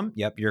Emblem,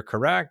 yep, you're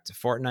correct.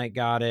 Fortnite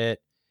got it.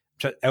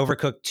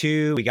 Overcooked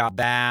 2, we got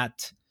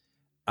that.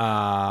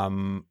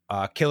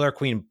 Killer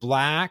Queen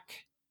Black,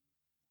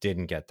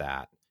 didn't get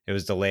that. It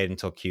was delayed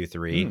until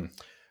Q3.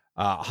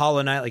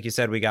 Hollow Knight, like you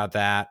said, we got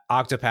that.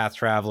 Octopath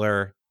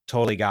Traveler,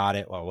 totally got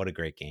it. Well, what a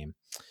great game.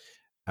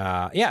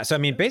 So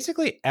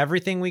basically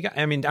everything we got.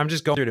 I'm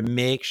just going through to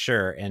make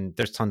sure, and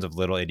there's tons of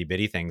little itty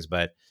bitty things,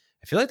 but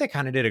I feel like they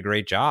kind of did a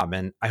great job,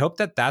 and I hope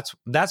that's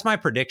my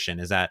prediction,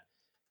 is that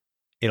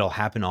it'll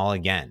happen all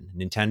again.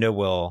 Nintendo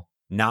will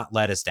not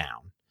let us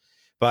down.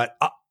 But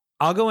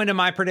I'll go into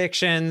my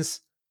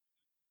predictions.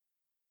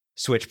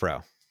 Switch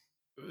Pro.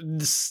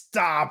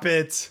 Stop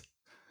it.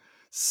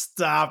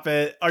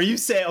 Are you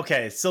saying,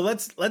 okay, so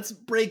let's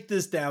break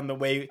this down the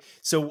way.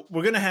 So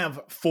we're going to have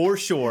for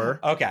sure.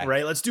 Okay.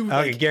 Right. Let's do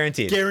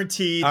guaranteed.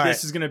 All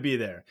this is going to be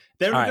there.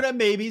 Then we're going to have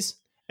maybes,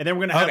 and then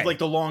we're going to have like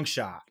the long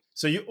shot.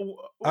 So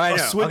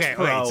Switch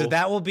Pro. So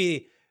that will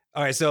be,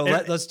 all right. So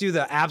let's do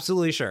the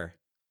absolutely sure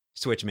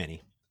Switch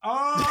Mini.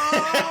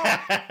 Oh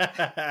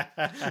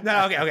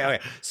no. Okay.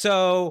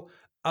 So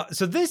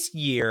this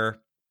year,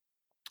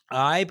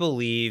 I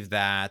believe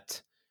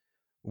that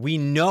we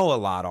know a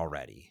lot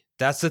already.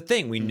 That's the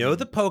thing. We know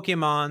the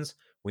Pokemons.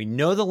 We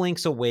know the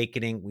Link's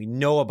Awakening. We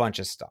know a bunch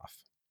of stuff.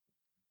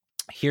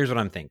 Here's what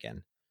I'm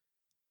thinking.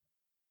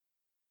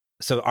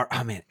 So,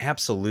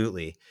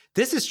 absolutely.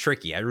 This is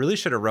tricky. I really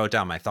should have wrote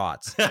down my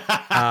thoughts. And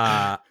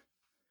I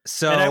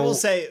will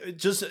say,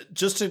 just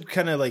to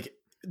kind of like,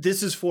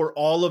 this is for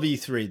all of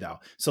E3 though.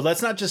 So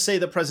let's not just say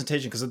the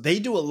presentation, because they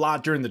do a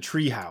lot during the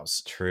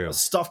Treehouse. True.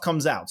 Stuff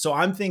comes out. So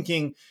I'm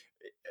thinking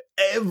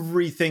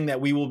everything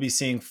that we will be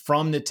seeing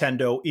from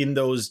Nintendo in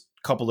those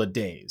couple of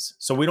days.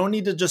 So we don't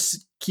need to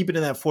just keep it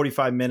in that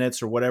 45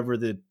 minutes or whatever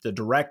the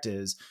direct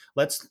is.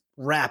 Let's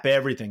wrap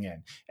everything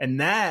in.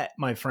 And that,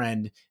 my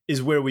friend,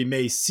 is where we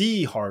may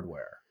see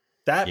hardware.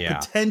 That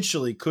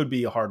potentially could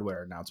be a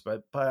hardware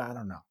announcement, but I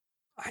don't know.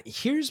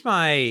 Here's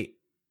my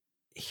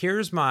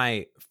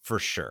for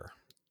sure.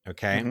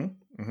 Okay.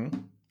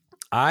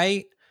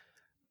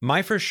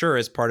 My for sure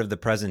is part of the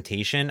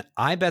presentation.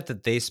 I bet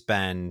that they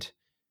spend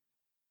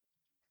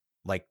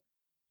like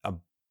a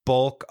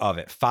bulk of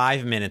it,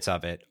 5 minutes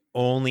of it,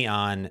 only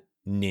on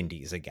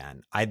Nindies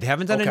again. I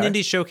haven't done a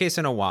Nindies showcase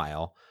in a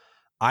while.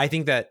 I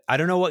think that I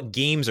don't know what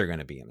games are going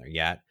to be in there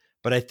yet,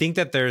 but I think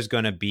that there's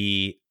going to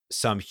be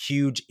some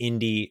huge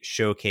indie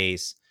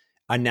showcase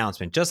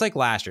announcement, just like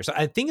last year. So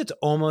I think it's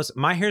almost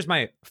here's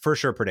my for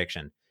sure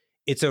prediction.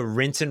 It's a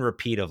rinse and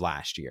repeat of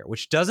last year,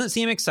 which doesn't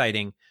seem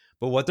exciting,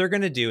 but what they're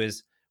going to do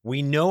is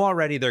we know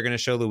already they're going to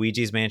show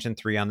Luigi's Mansion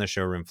 3 on the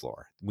showroom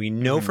floor. We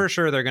know for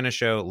sure they're going to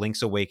show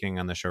Link's Awakening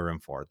on the showroom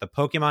floor. The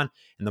Pokemon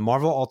and the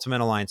Marvel Ultimate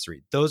Alliance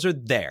 3, those are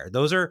there.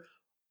 Those are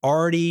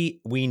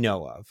already we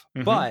know of.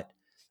 But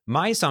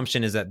my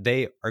assumption is that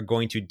they are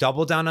going to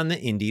double down on the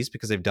indies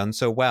because they've done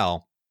so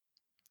well.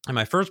 And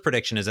my first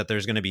prediction is that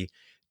there's going to be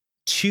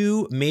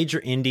 2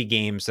 major indie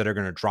games that are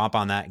going to drop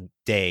on that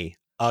day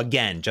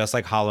again, just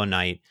like Hollow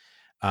Knight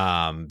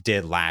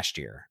did last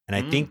year. And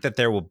I think that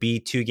there will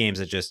be 2 games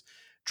that just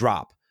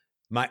drop.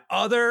 My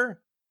other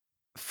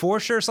for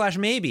sure /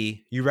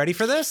 maybe, you ready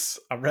for this?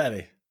 I'm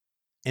ready.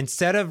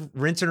 Instead of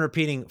rinse and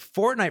repeating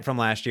Fortnite from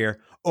last year,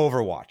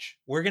 Overwatch.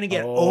 We're going to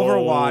get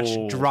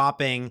Overwatch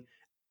dropping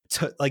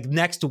like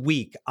next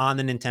week on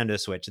the Nintendo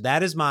Switch.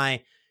 That is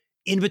my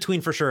in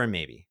between for sure and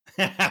maybe.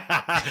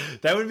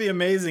 That would be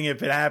amazing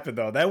if it happened,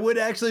 though. That would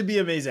actually be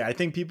amazing. I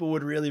think people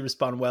would really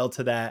respond well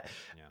to that.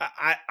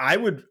 Yeah. I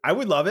would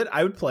love it.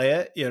 I would play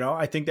it. You know,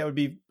 I think that would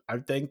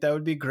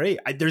be great.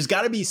 There's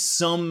got to be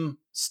some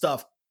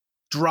stuff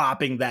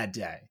dropping that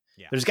day.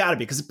 Yeah. There's got to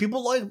be, because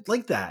people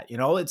like that. You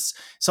know, it's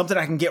something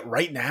I can get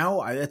right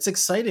now. It's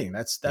exciting.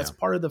 That's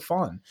part of the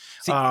fun.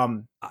 See,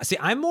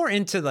 I'm more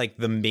into like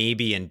the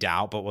maybe and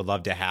doubt, but would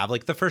love to have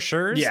like the for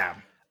sures. Yeah,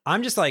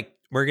 I'm just like,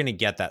 we're going to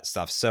get that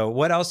stuff. So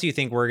what else do you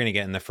think we're going to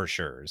get in the for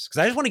sures? Because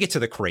I just want to get to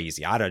the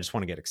crazy. I just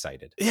want to get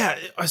excited. Yeah.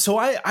 So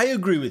I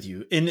agree with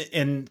you.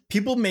 And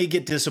people may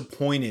get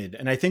disappointed.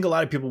 And I think a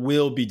lot of people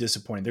will be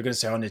disappointed. They're going to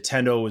say, oh,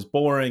 Nintendo was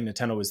boring.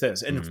 Nintendo was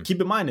this. And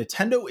keep in mind,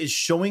 Nintendo is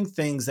showing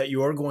things that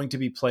you are going to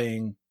be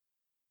playing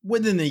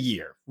within a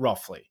year,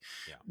 roughly.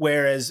 Yeah.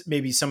 Whereas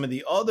maybe some of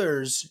the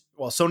others,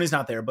 well, Sony's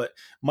not there, but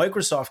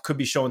Microsoft could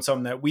be showing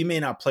something that we may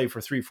not play for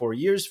 3-4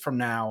 years from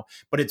now,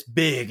 but it's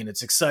big and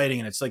it's exciting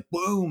and it's like,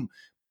 boom,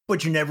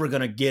 but you're never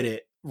going to get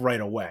it right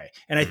away.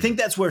 And I think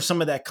that's where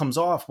some of that comes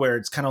off, where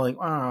it's kind of like,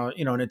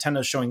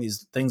 Nintendo's showing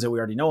these things that we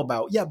already know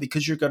about. Yeah,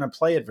 because you're going to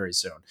play it very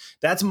soon.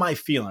 That's my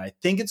feeling. I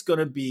think it's going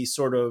to be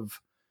sort of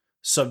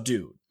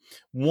subdued.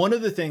 One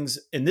of the things,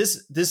 and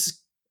this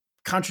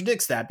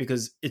contradicts that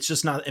because it's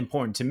just not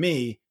important to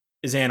me,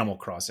 is Animal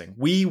Crossing.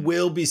 We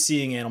will be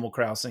seeing Animal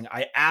Crossing.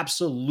 I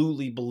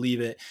absolutely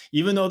believe it.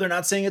 Even though they're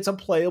not saying it's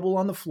unplayable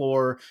on the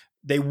floor,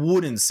 they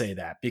wouldn't say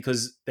that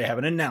because they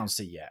haven't announced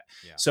it yet.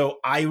 Yeah. So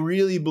I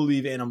really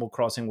believe Animal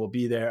Crossing will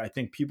be there. I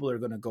think people are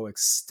going to go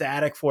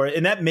ecstatic for it,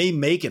 and that may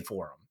make it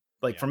for them.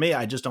 Like for me,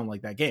 I just don't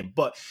like that game,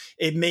 but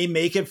it may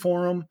make it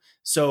for them.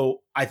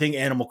 So I think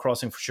Animal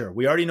Crossing for sure.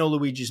 We already know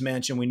Luigi's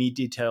Mansion. We need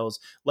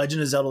details.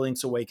 Legend of Zelda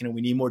Link's Awakening.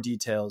 We need more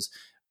details.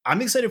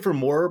 I'm excited for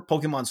more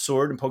Pokemon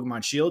Sword and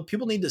Pokemon Shield.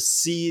 People need to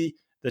see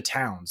the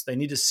towns. They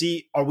need to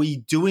see, are we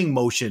doing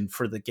motion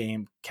for the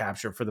game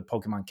capture, for the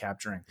Pokemon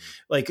capturing?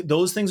 Like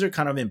those things are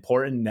kind of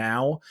important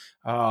now.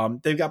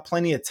 They've got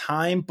plenty of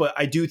time, but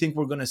I do think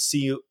we're going to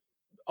see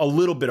a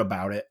little bit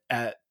about it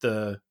at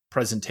the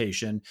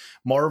presentation.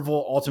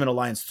 Marvel Ultimate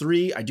Alliance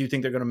 3, I do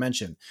think they're going to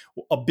mention.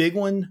 A big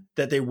one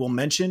that they will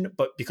mention,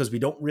 but because we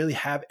don't really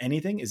have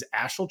anything, is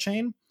Astral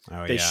Chain.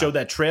 They showed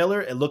that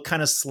trailer. It looked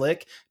kind of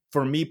slick.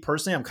 For me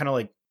personally, I'm kind of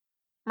like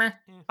meh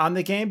on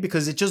the game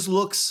because it just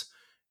looks,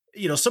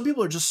 some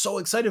people are just so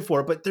excited for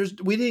it, but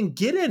we didn't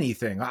get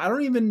anything.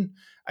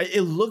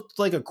 It looked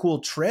like a cool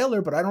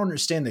trailer, but I don't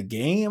understand the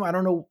game. I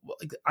don't know.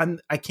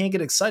 I can't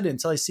get excited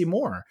until I see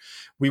more.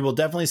 We will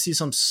definitely see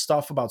some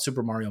stuff about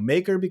Super Mario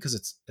Maker because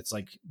it's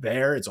like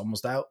there, it's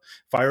almost out.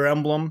 Fire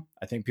Emblem.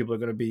 I think people are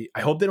going to be, I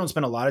hope they don't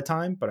spend a lot of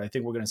time, but I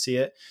think we're going to see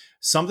it.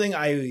 Something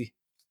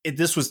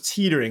this was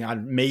teetering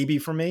on maybe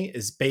for me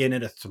is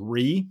Bayonetta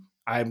 3.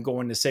 I'm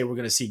going to say we're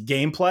going to see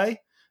gameplay.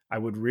 I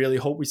would really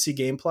hope we see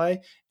gameplay.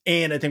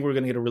 And I think we're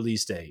going to get a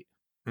release date.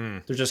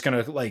 They're just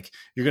going to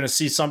you're going to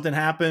see something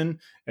happen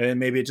and then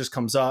maybe it just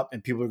comes up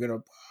and people are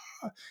going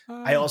to,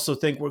 I also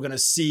think we're going to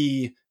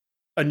see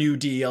a new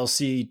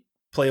DLC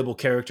playable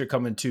character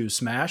coming to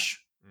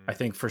Smash. I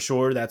think for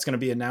sure that's going to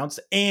be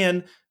announced.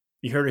 And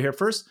you heard it here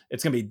first.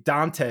 It's going to be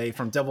Dante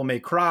from Devil May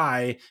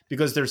Cry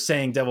because they're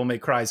saying Devil May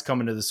Cry is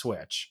coming to the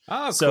Switch.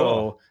 Oh, so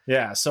cool.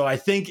 Yeah. So I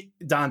think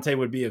Dante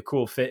would be a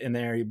cool fit in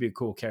there. He'd be a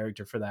cool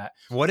character for that.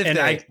 What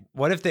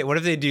if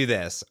they do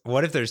this?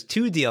 What if there's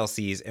 2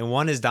 DLCs and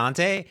one is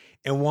Dante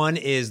and one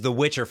is The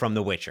Witcher from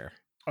The Witcher?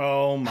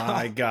 Oh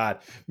my God.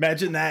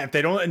 Imagine that if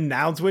they don't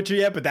announce Witcher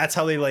yet, but that's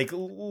how they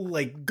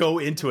go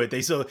into it.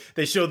 They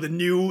show the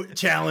new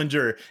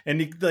challenger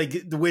and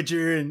the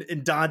Witcher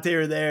and Dante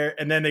are there.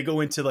 And then they go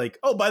into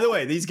oh, by the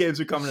way, these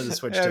games are coming to the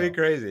Switch. That'd be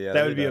crazy. Yeah,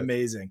 that would be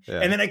amazing. Yeah.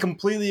 And then I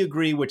completely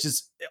agree, which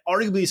is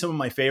arguably some of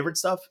my favorite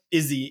stuff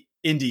is the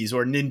indies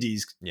or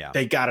nindies. Yeah.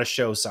 They got to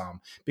show some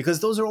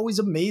because those are always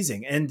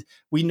amazing. And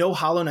we know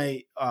Hollow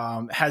Knight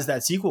has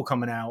that sequel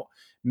coming out.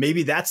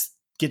 Maybe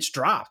gets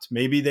dropped.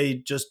 Maybe they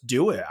just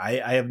do it.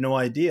 I have no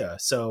idea.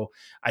 So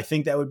I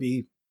think that would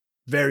be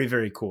very,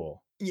 very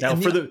cool. Now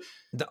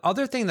the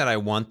other thing that I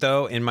want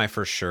though in my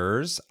for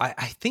sures,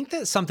 I think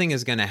that something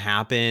is going to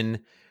happen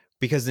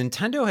because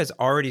Nintendo has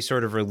already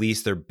sort of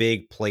released their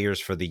big players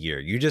for the year.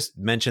 You just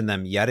mentioned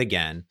them yet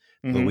again.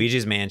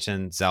 Luigi's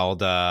Mansion,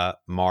 Zelda,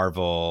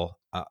 Marvel,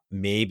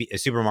 maybe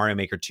Super Mario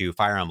Maker 2,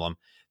 Fire Emblem.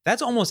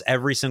 That's almost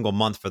every single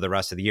month for the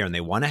rest of the year, and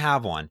they want to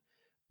have one.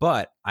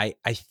 But I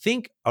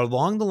think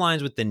along the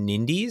lines with the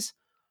Nindies,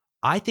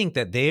 I think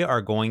that they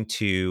are going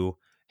to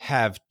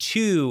have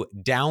 2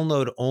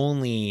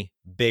 download-only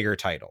bigger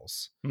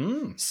titles.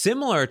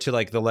 Similar to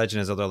like The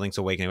Legend of Zelda Link's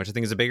Awakening, which I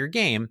think is a bigger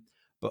game.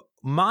 But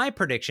my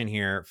prediction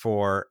here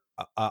for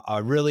I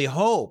really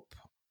hope,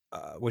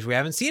 which we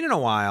haven't seen in a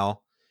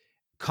while,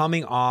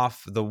 coming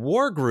off the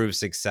Wargroove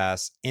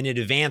success in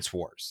Advance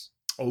Wars.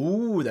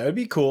 Oh, that would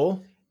be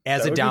cool.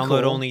 As a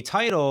download-only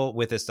title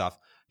with this stuff.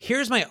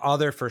 Here's my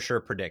other for sure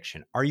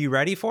prediction. Are you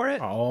ready for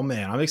it? Oh,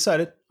 man, I'm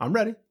excited. I'm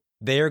ready.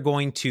 They are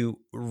going to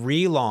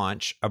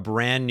relaunch a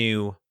brand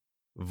new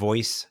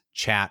voice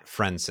chat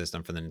friend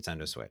system for the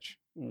Nintendo Switch.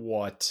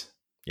 What?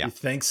 Yeah. You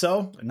think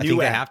so? I think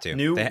they have to.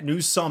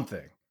 New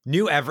something.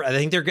 New ever.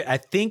 I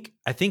think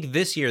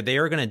this year they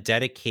are going to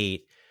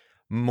dedicate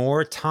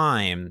more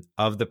time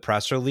of the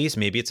press release.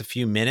 Maybe it's a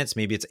few minutes,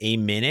 maybe it's a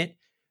minute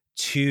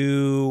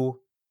to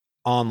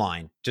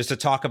online just to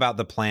talk about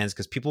the plans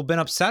because people have been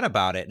upset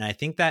about it. And I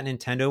think that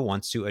Nintendo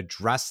wants to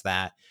address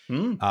that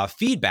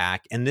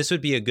feedback. And this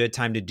would be a good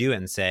time to do it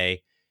and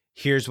say,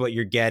 here's what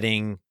you're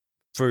getting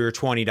for your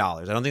 $20.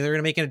 I don't think they're going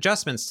to make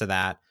adjustments to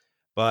that,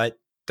 but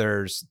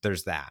there's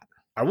that.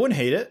 I wouldn't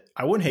hate it.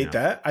 I wouldn't hate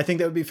that. I think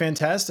that would be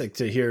fantastic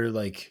to hear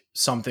like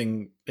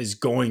something is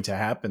going to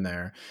happen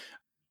there.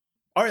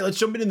 All right, let's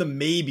jump into the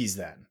maybes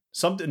then.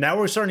 Now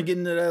we're starting to get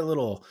into that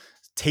little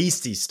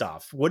tasty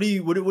stuff. What do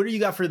you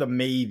got for the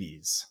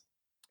maybes?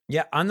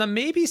 Yeah, on the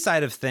maybe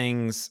side of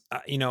things,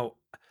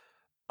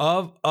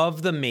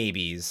 of the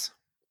maybes,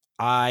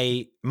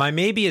 my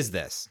maybe is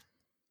this: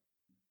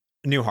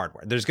 new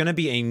hardware. There's going to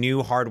be a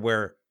new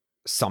hardware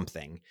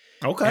something.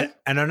 Okay.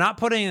 And I'm not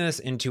putting this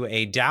into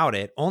a doubt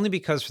it, only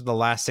because for the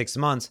last 6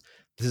 months,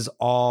 this is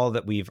all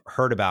that we've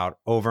heard about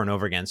over and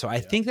over again. So I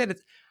think that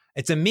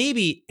it's a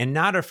maybe and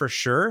not a for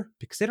sure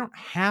because they don't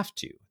have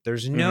to.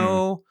 There's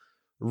no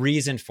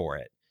reason for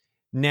it.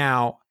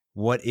 Now,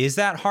 what is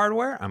that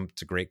hardware?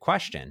 It's a great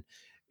question.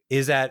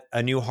 Is that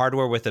a new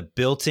hardware with a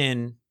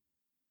built-in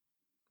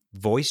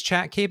voice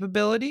chat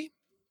capability?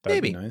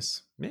 That'd be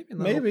nice. Maybe a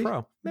little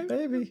pro.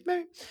 Maybe.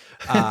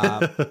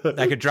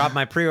 I could drop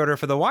my pre-order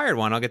for the wired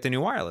one. I'll get the new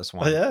wireless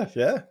one.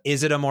 Yeah.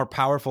 Is it a more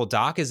powerful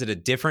dock? Is it a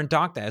different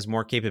dock that has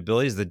more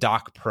capabilities? The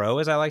Dock Pro,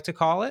 as I like to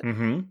call it.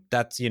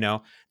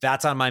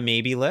 That's on my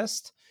maybe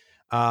list.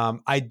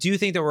 I do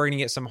think that we're going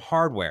to get some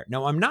hardware.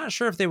 Now, I'm not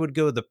sure if they would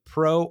go the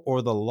Pro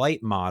or the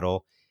Lite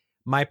model.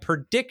 My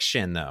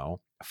prediction,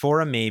 though, for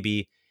a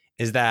maybe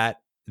is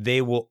that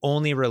they will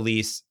only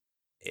release,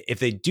 if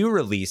they do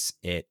release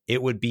it,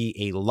 it would be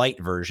a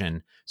light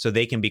version so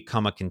they can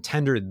become a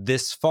contender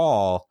this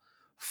fall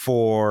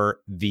for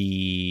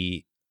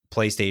the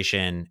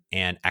PlayStation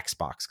and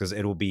Xbox because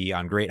it will be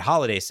on great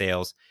holiday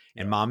sales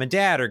and mom and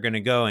dad are going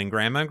to go and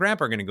grandma and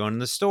grandpa are going to go in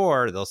the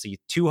store. They'll see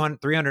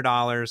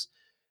 $300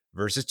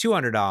 versus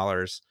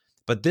 $200.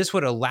 But this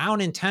would allow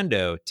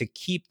Nintendo to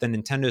keep the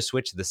Nintendo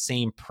Switch the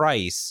same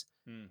price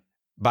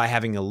by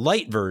having a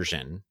light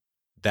version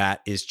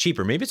that is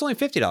cheaper. Maybe it's only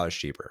 $50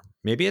 cheaper.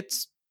 Maybe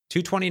it's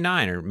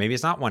 $229 or maybe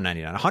it's not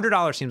 $199.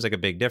 $100 seems like a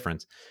big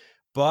difference,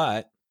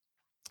 but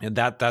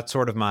that's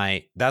sort of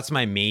my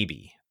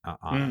maybe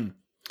on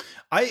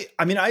it.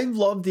 I mean, I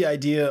love the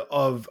idea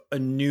of a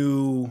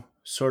new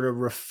sort of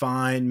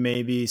refined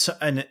maybe,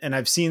 and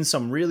I've seen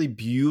some really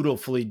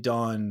beautifully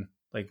done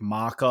like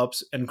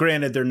mock-ups, and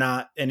granted they're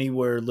not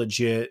anywhere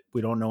legit.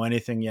 We don't know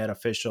anything yet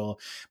official,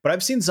 but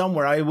I've seen some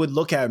where I would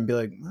look at it and be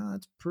like, oh,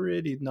 that's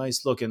pretty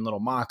nice looking little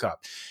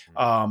mock-up.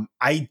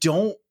 I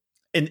don't,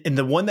 and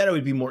the one that I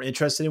would be more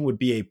interested in would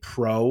be a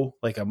Pro,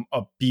 like a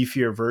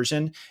beefier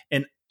version.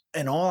 And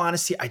in all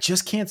honesty, I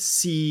just can't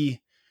see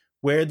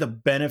where the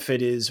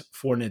benefit is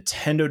for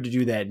Nintendo to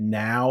do that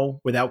now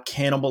without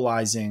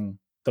cannibalizing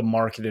the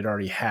market it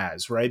already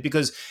has, right?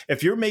 Because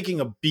if you're making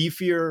a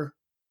beefier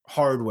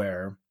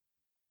hardware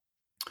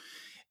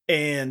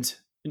and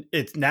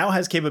it now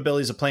has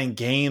capabilities of playing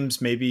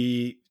games,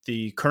 maybe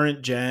the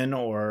current gen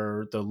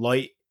or the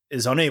Lite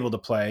is unable to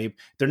play,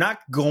 they're not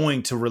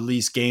going to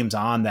release games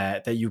on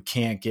that you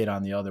can't get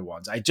on the other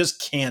ones. I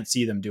just can't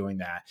see them doing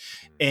that.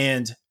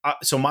 And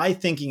so my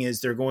thinking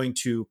is they're going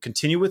to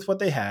continue with what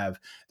they have.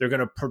 They're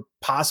going to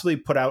possibly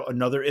put out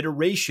another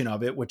iteration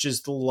of it, which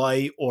is the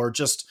Lite or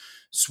just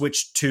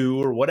Switch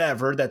 2 or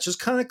whatever. That's just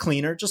kind of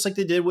cleaner, just like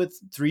they did with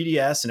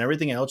 3DS and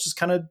everything else, just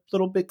kind of a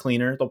little bit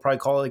cleaner. They'll probably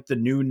call it like the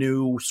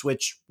new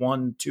Switch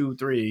 1, 2,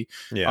 3.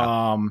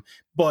 Yeah.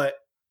 But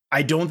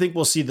I don't think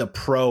we'll see the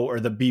Pro or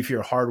the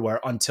beefier hardware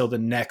until the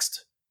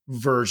next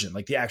version,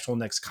 like the actual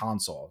next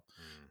console,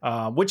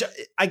 which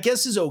I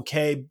guess is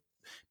okay.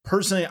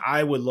 Personally,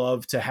 I would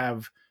love to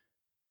have,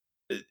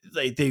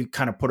 like, they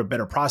kind of put a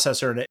better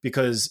processor in it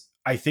because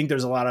I think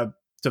there's a lot of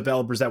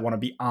developers that want to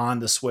be on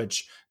the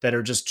Switch that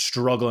are just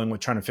struggling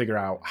with trying to figure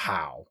out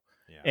how.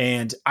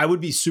 And I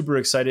would be super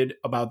excited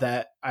about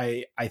that.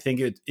 I think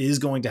it is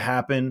going to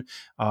happen.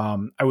 I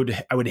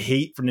would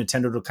hate for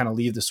Nintendo to kind of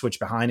leave the Switch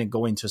behind and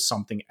go into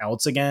something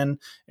else again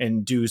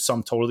and do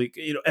some totally,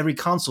 every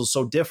console is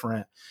so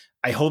different.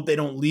 I hope they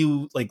don't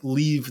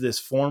leave this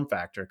form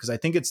factor, because I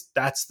think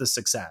that's the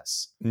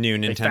success. New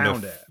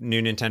Nintendo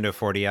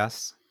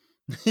 4DS.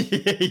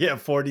 Yeah,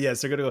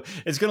 4DS. They're gonna go.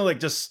 It's gonna like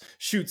just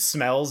shoot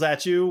smells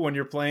at you when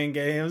you're playing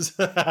games.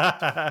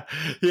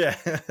 Yeah.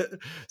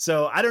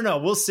 So I don't know.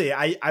 We'll see.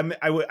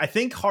 I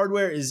think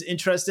hardware is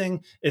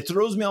interesting. It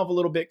throws me off a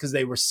little bit because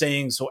they were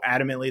saying so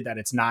adamantly that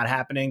it's not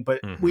happening. But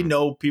we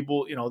know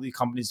people. The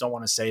companies don't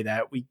want to say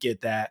that. We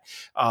get that.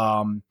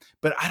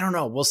 But I don't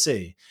know. We'll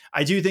see.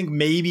 I do think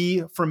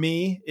maybe for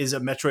me is a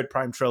Metroid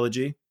Prime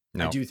trilogy.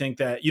 No. I do think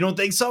that. You don't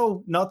think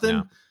so?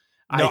 Nothing.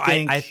 No.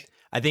 I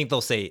think they'll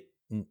say.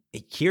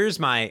 Here's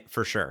my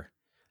for sure.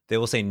 They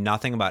will say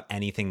nothing about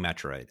anything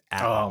Metroid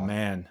at all. Oh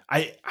man.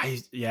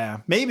 Yeah,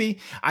 maybe.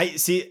 I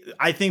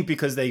think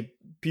because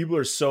people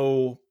are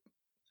so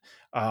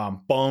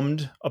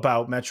bummed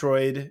about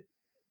Metroid,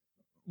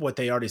 what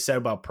they already said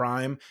about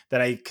Prime,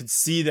 that I could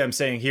see them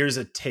saying, here's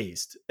a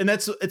taste. And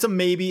it's a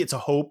maybe, it's a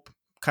hope,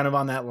 kind of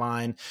on that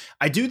line.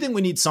 I do think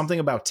we need something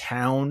about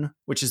Town,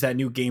 which is that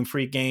new Game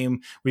Freak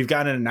game. We've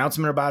got an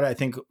announcement about it, I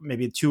think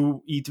maybe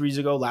 2 E3s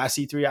ago, last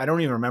E3. I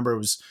don't even remember. It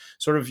was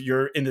sort of,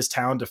 you're in this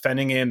town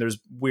defending it, and there's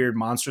weird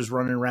monsters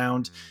running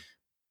around.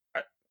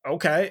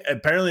 Okay.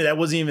 Apparently that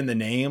wasn't even the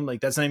name.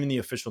 Like, that's not even the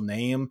official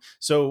name.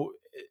 So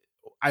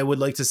I would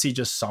like to see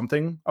just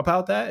something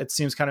about that. It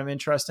seems kind of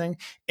interesting.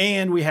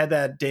 And we had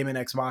that Daemon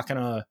X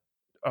Machina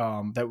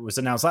that was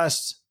announced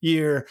last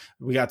year.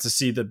 We got to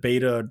see the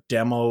beta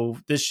demo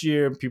this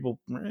year. People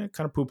kind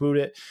of poo-pooed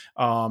it.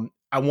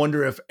 I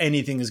wonder if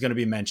anything is going to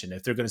be mentioned.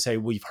 If they're going to say,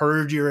 we've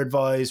heard your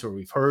advice, or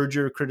we've heard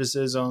your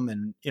criticism,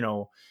 and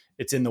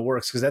it's in the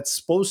works, because that's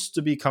supposed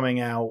to be coming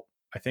out,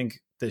 I think,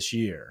 this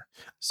year.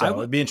 So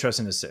it'd be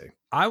interesting to see.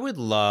 I would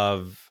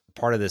love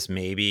part of this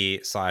maybe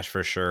 /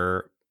 for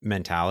sure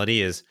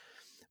mentality is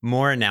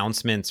more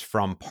announcements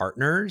from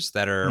partners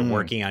that are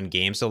working on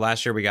games. So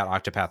last year we got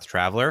Octopath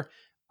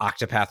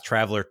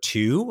Traveler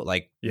 2,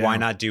 why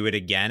not do it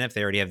again if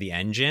they already have the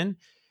engine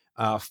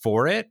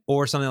for it?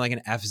 Or something like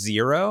an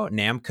F-Zero.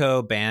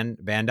 Namco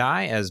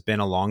Bandai has been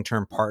a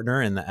long-term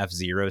partner in the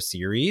F-Zero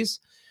series.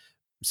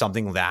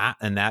 Something that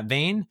in that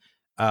vein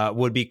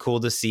would be cool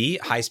to see.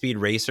 High-speed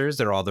racers,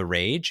 they're all the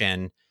rage,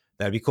 and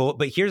that'd be cool.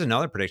 But here's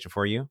another prediction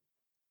for you.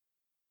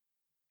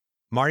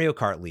 Mario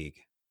Kart League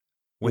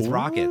with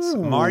rockets.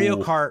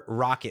 Mario Kart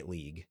Rocket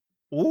League.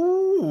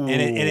 Ooh. And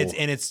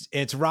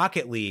it's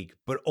Rocket League,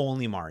 but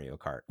only Mario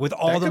Kart with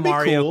all the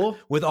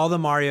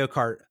Mario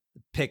Kart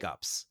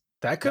pickups.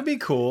 That could be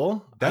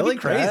cool. That'd be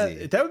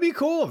crazy. That would be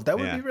cool. That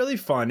would be really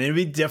fun. It'd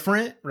be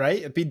different, right?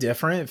 It'd be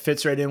different. It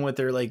fits right in with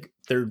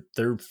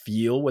their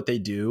feel, what they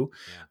do.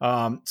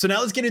 Yeah. So now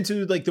let's get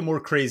into the more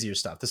crazier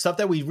stuff, the stuff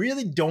that we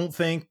really don't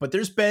think, but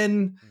there's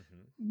been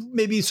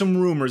maybe some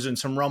rumors and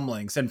some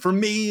rumblings. And for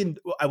me,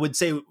 I would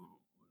say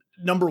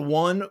number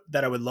one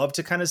that I would love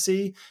to kind of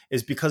see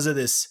is, because of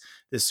this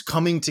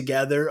coming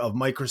together of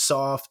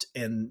Microsoft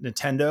and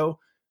Nintendo,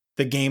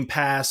 the Game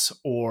Pass,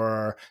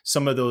 or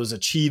some of those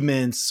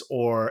achievements,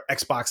 or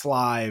Xbox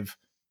Live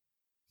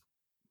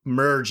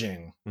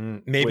merging.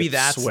 Maybe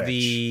that's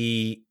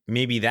Switch.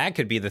 Maybe that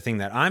could be the thing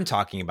that I'm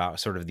talking about,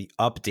 sort of the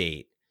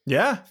update.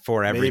 Yeah.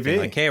 For everything.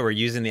 Maybe. Hey, we're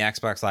using the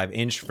Xbox Live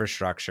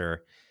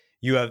infrastructure.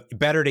 You have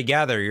better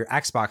together. Your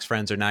Xbox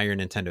friends are now your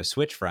Nintendo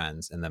Switch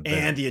friends, and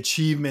the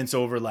achievements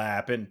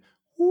overlap, and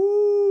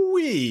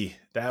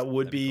that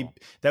would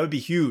be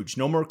huge.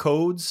 No more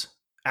codes,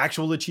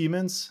 actual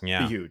achievements.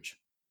 Yeah, be huge.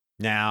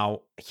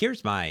 Now,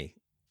 here's my.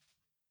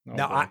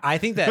 I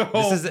think that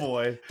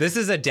this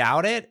is a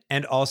doubt it,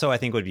 and also I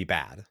think would be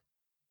bad.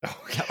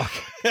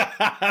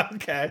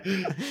 Okay.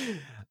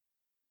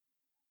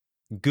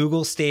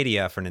 Google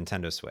Stadia for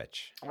Nintendo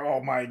Switch.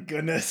 Oh my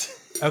goodness.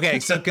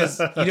 Okay, so because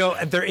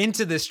they're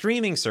into the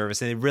streaming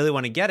service and they really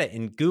want to get it,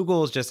 and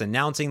Google's just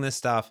announcing this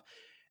stuff,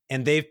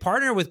 and they've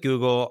partnered with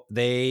Google.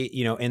 They,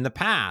 in the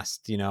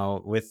past,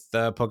 with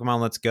Pokemon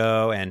Let's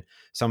Go, and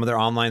some of their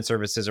online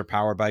services are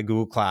powered by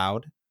Google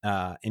Cloud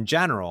in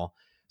general.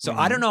 So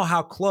I don't know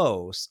how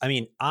close. I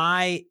mean,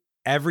 I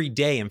every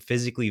day am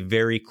physically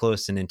very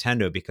close to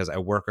Nintendo because I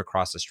work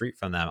across the street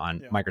from them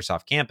on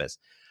Microsoft campus.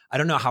 I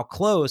don't know how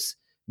close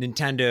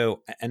Nintendo,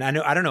 and I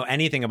don't know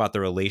anything about the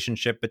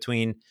relationship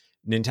between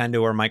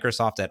Nintendo or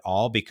Microsoft at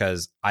all,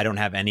 because I don't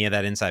have any of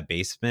that inside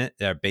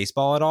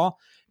baseball at all,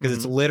 because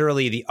it's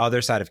literally the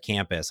other side of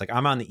campus. Like,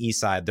 I'm on the east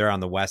side, they're on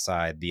the west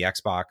side. The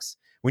Xbox,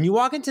 when you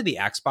walk into the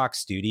Xbox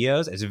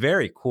studios, it's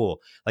very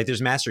cool. Like,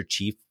 there's Master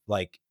Chief,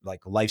 like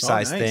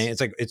life-size thing.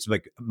 It's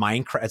like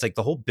Minecraft. It's like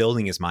the whole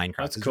building is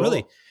Minecraft. It's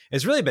cool.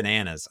 It's really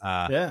bananas.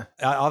 I'll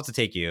have to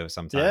take you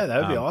sometime. Yeah,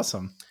 that would be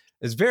awesome.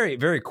 It's very,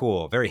 very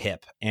cool, very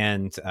hip.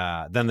 And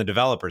then the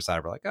developer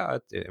side were like, oh,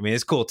 I mean,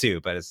 it's cool too,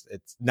 but it's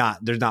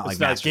not. There's not it's like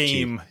not Master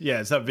game. Chief.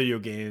 Yeah, it's not video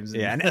games.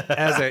 Yeah, and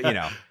as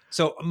a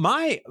so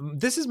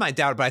this is my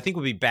doubt, but I think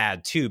would be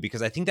bad too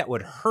because I think that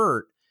would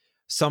hurt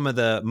some of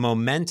the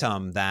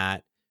momentum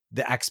that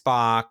the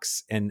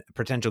Xbox and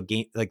potential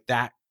game like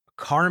that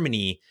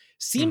harmony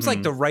seems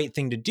like the right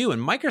thing to do.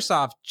 And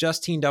Microsoft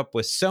just teamed up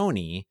with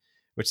Sony,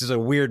 which is a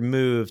weird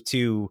move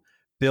to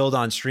build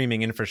on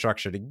streaming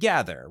infrastructure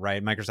together,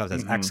 right? Microsoft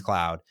has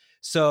xCloud.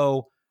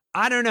 So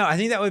I don't know. I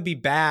think that would be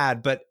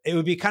bad, but it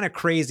would be kind of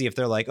crazy if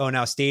they're like, oh,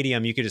 now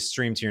Stadium, you could just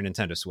stream to your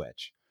Nintendo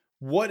Switch.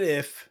 What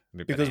if,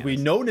 because we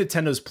know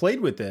Nintendo's played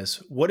with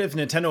this, what if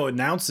Nintendo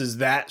announces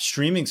that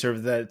streaming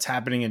service that's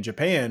happening in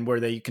Japan where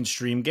they can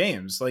stream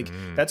games? Like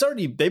that's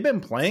already, they've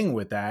been playing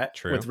with that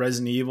with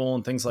Resident Evil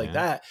and things like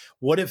that.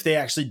 What if they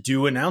actually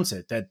do announce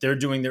it, that they're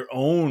doing their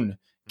own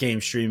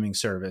game streaming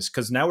service?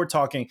 Because now we're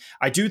talking,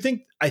 I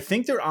think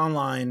their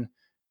online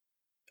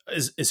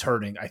is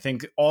hurting. I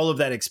think all of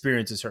that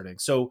experience is hurting.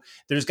 So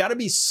there's got to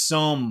be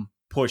some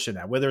push in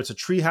that, whether it's a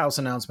Treehouse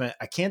announcement.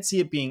 I can't see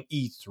it being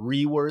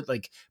E3 worth,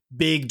 like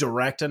big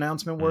direct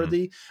announcement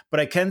worthy, but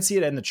I can see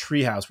it in the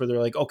Treehouse where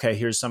they're like, okay,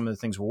 here's some of the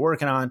things we're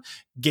working on.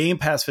 Game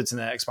Pass fits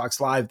into that, Xbox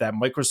Live, that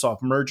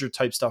Microsoft merger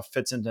type stuff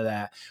fits into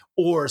that,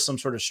 or some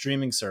sort of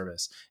streaming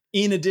service.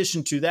 In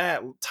addition to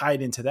that,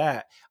 tied into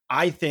that,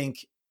 I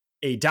think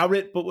a doubt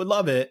it, but would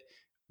love it,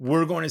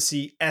 we're going to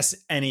see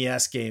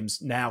SNES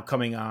games now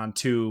coming on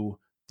to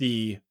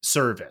the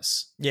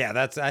service.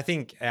 Yeah, I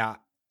think,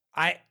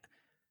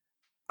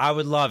 I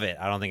would love it.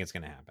 I don't think it's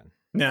going to happen.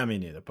 No, me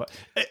neither, but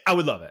I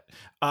would love it.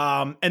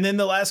 And then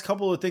the last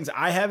couple of things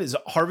I have is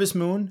Harvest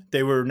Moon.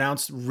 They were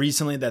announced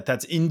recently that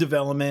that's in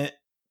development.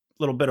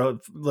 Little bit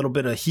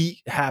of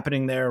heat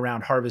happening there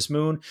around Harvest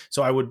Moon.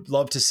 So I would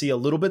love to see a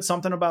little bit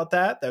something about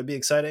that. That would be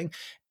exciting.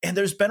 And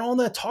there's been all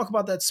that talk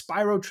about that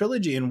Spyro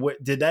trilogy. And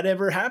did that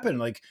ever happen?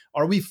 Like,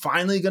 are we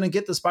finally going to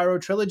get the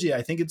Spyro trilogy?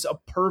 I think it's a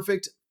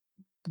perfect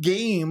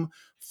game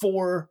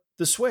for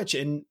the Switch,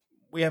 and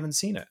we haven't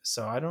seen it.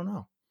 So I don't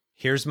know.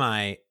 Here's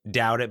my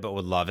doubt it, but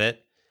would love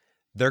it.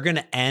 They're going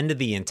to end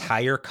the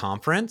entire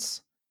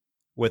conference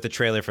with a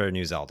trailer for a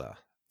new Zelda.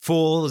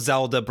 Full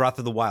Zelda Breath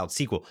of the Wild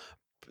sequel.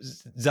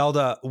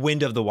 Zelda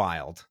Wind of the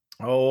Wild.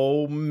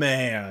 Oh,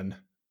 man.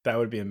 That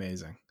would be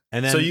amazing.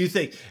 And then, do you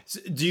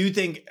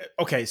think,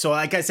 okay, so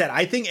like I said,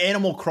 I think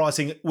Animal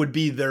Crossing would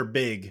be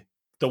the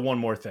one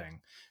more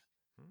thing.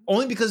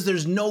 Only because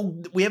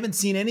we haven't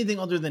seen anything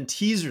other than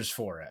teasers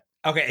for it.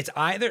 Okay, it's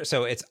either,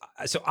 so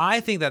I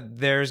think that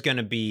there's going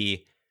to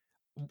be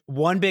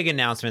one big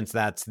announcement,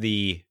 that's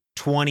the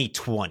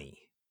 2020,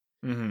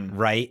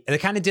 right? They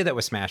kind of did that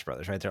with Smash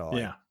Brothers, right? They're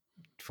like,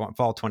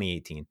 fall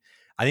 2018.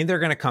 I think they're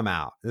going to come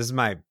out. This is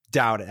my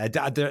doubt. They're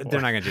not going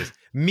to do this.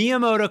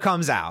 Miyamoto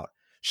comes out,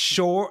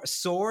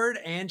 sword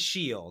and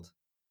shield,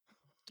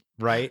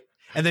 right?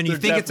 And then you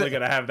think it's going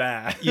to have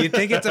that. You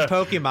think it's a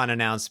Pokemon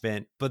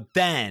announcement, but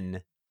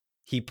then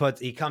he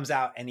comes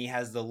out and he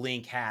has the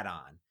Link hat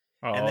on.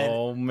 And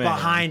then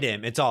behind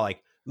him, it's all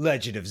like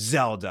Legend of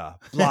Zelda,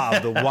 blah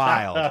of the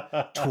Wild,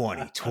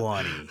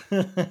 2020.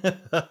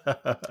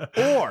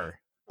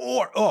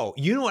 Or,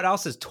 you know what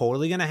else is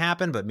totally going to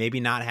happen, but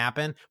maybe not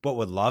happen, but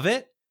would love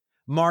it?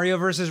 Mario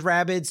versus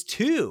Rabbids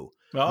 2.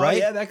 Oh, right?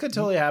 Yeah, that could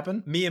totally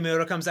happen.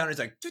 Miyamoto comes down and he's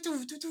like,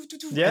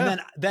 and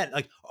then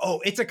like, oh,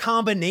 it's a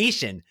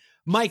combination.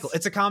 Michael,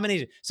 it's a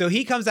combination. So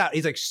he comes out,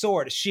 he's like,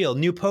 sword, shield,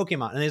 new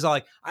Pokemon. And he's all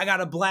like, I got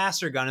a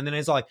blaster gun. And then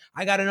he's all like,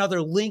 I got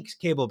another Link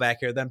cable back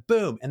here. Then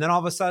boom. And then all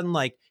of a sudden,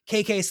 like,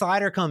 KK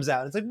Slider comes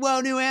out. It's like,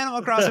 whoa, new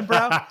Animal Crossing,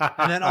 bro.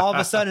 And then all of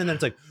a sudden, then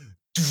it's like,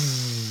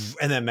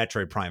 and then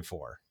Metroid Prime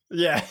 4.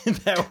 Yeah,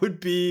 that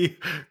would be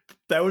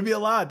a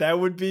lot. That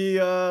would be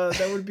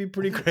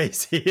pretty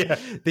crazy.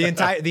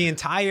 The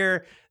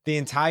entire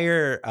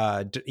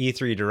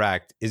E3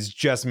 Direct is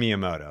just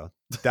Miyamoto.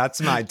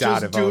 That's my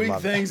doubt. Just doing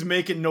things,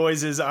 making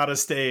noises on a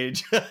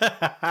stage,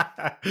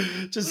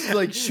 just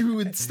like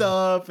shooting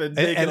stuff and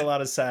making a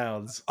lot of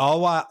sounds.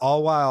 All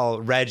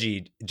while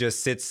Reggie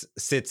just sits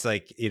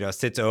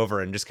over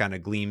and just kind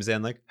of gleams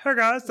in like, "Hey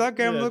guys, that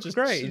game looks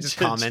great." He's just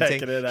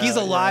commenting. He's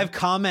a live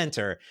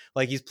commenter,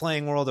 like he's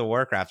playing World of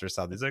Warcraft or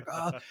something. He's like,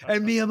 "Oh,"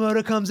 and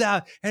Miyamoto comes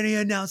out and he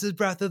announces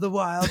Breath of the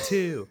Wild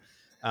 2.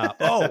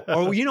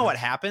 Or you know what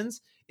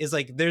happens is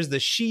like there's the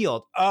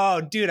shield.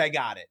 Oh, dude, I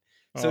got it.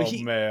 So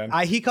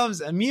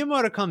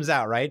Miyamoto comes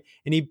out, right?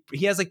 And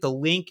he has like the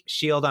Link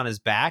shield on his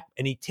back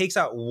and he takes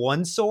out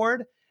one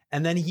sword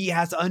and then he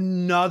has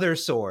another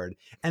sword.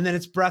 And then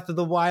it's Breath of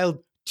the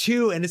Wild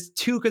 2 and it's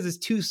 2 because it's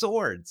 2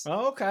 swords.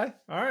 Oh, okay.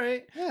 All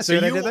right. Yeah, so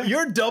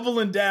you're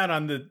doubling down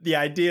on the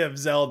idea of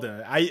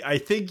Zelda. I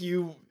think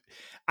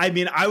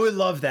I would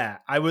love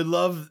that. I would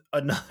love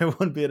another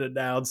one being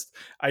announced.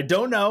 I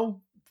don't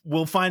know.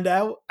 We'll find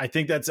out. I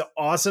think that's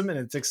awesome and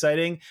it's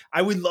exciting.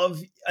 I would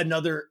love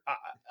another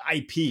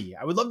IP.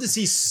 I would love to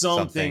see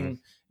something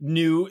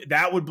new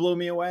that would blow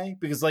me away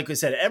because like I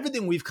said,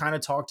 everything we've kind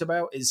of talked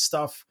about is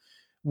stuff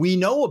we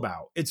know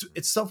about. It's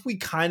stuff we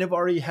kind of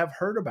already have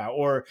heard about.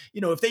 Or,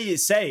 if they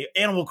say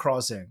Animal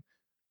Crossing,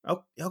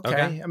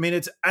 okay. I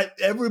mean,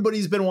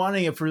 everybody's been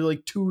wanting it for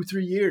like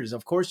 2-3 years.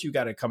 Of course you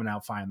got it coming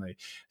out finally.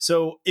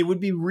 So it would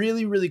be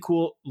really, really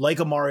cool, like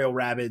a Mario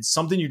Rabbids,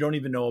 something you don't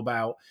even know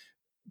about.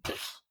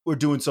 We're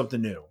doing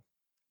something new.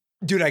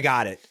 Dude, I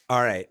got it.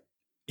 All right.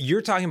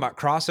 You're talking about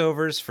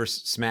crossovers for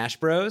Smash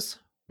Bros.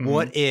 Mm-hmm.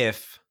 What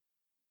if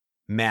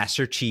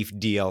Master Chief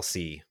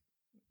DLC?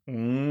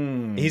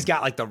 He's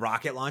got like the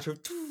rocket launcher,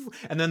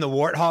 and then the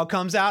Warthog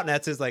comes out, and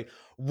that's his like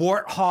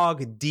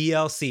Warthog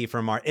DLC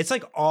for Mario. It's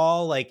like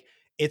all like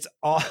it's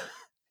all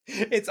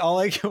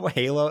like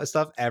Halo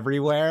stuff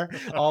everywhere.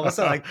 All of a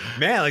sudden, like,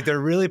 man, like they're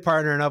really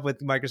partnering up with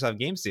Microsoft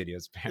Game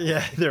Studios. Apparently.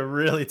 Yeah, they're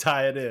really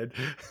tying in.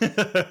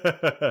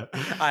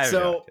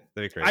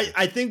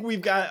 I think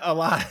we've got a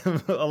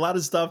lot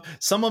of stuff.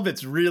 Some of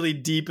it's really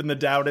deep in the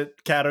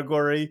doubted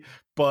category,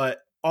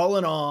 but all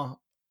in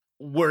all,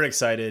 we're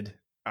excited.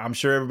 I'm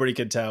sure everybody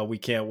can tell. We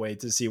can't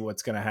wait to see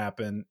what's going to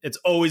happen. It's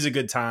always a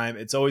good time.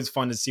 It's always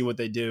fun to see what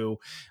they do.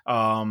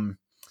 I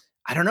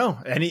don't know.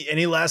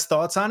 Any last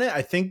thoughts on it?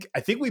 I think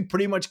we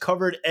pretty much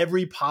covered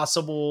every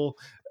possible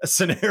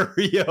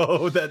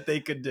scenario that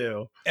they could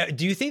do.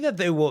 Do you think that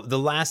they will? Do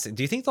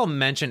you think they'll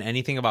mention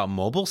anything about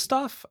mobile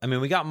stuff? I mean,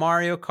 we got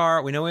Mario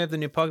Kart. We know we have the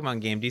new Pokemon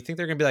game. Do you think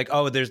they're going to be like,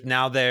 oh, there's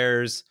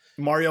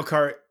Mario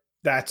Kart?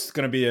 That's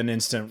going to be an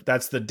instant.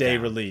 That's the day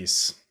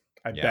release.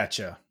 I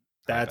betcha.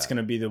 That's going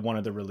to be one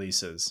of the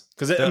releases.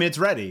 Because, it's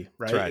ready,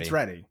 right? It's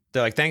ready.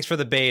 They're like, thanks for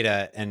the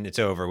beta, and it's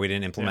over. We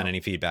didn't implement any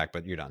feedback,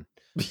 but you're done.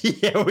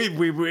 Yeah,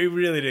 we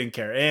really didn't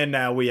care. And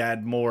now we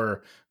add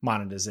more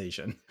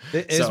monetization.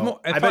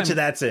 I bet you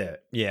that's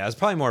it. Yeah, it's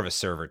probably more of a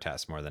server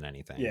test more than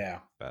anything. Yeah,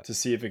 to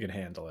see if it can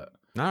handle it.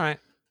 All right.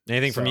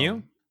 Anything from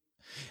you?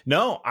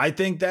 No, I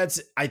think that's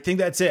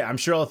it. I'm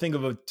sure I'll think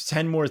of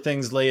 10 more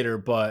things later,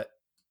 but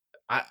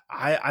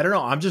I don't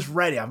know. I'm just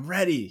ready. I'm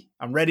ready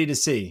to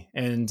see.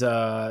 And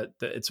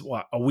it's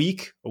what, a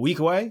week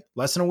away?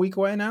 Less than a week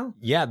away now?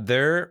 Yeah,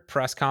 their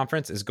press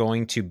conference is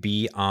going to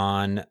be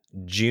on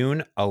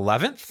June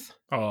 11th.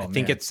 I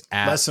think it's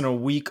at less than a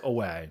week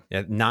away.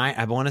 At 9.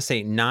 I want to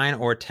say 9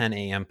 or 10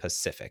 a.m.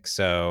 Pacific.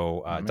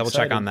 So double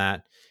check on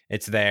that.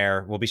 It's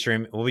there. We'll be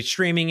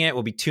streaming it.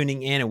 We'll be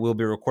tuning in, and we'll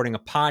be recording a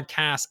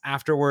podcast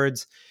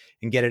afterwards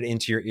and get it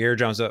into your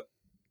eardrums. So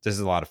this is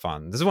a lot of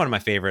fun. This is one of my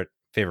favorite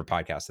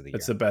podcast of the year.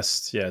 It's the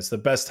best. Yeah, it's the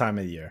best time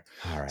of the year.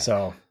 All right.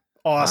 So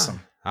awesome.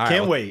 All right.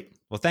 Can't wait.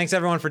 Well, thanks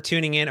everyone for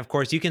tuning in. Of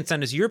course, you can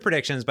send us your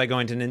predictions by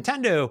going to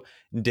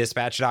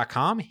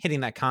NintendoDispatch.com, hitting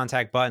that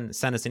contact button,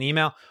 send us an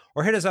email,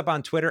 or hit us up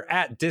on Twitter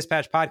at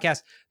Dispatch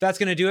Podcast. That's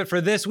going to do it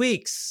for this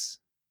week's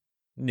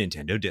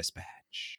Nintendo Dispatch.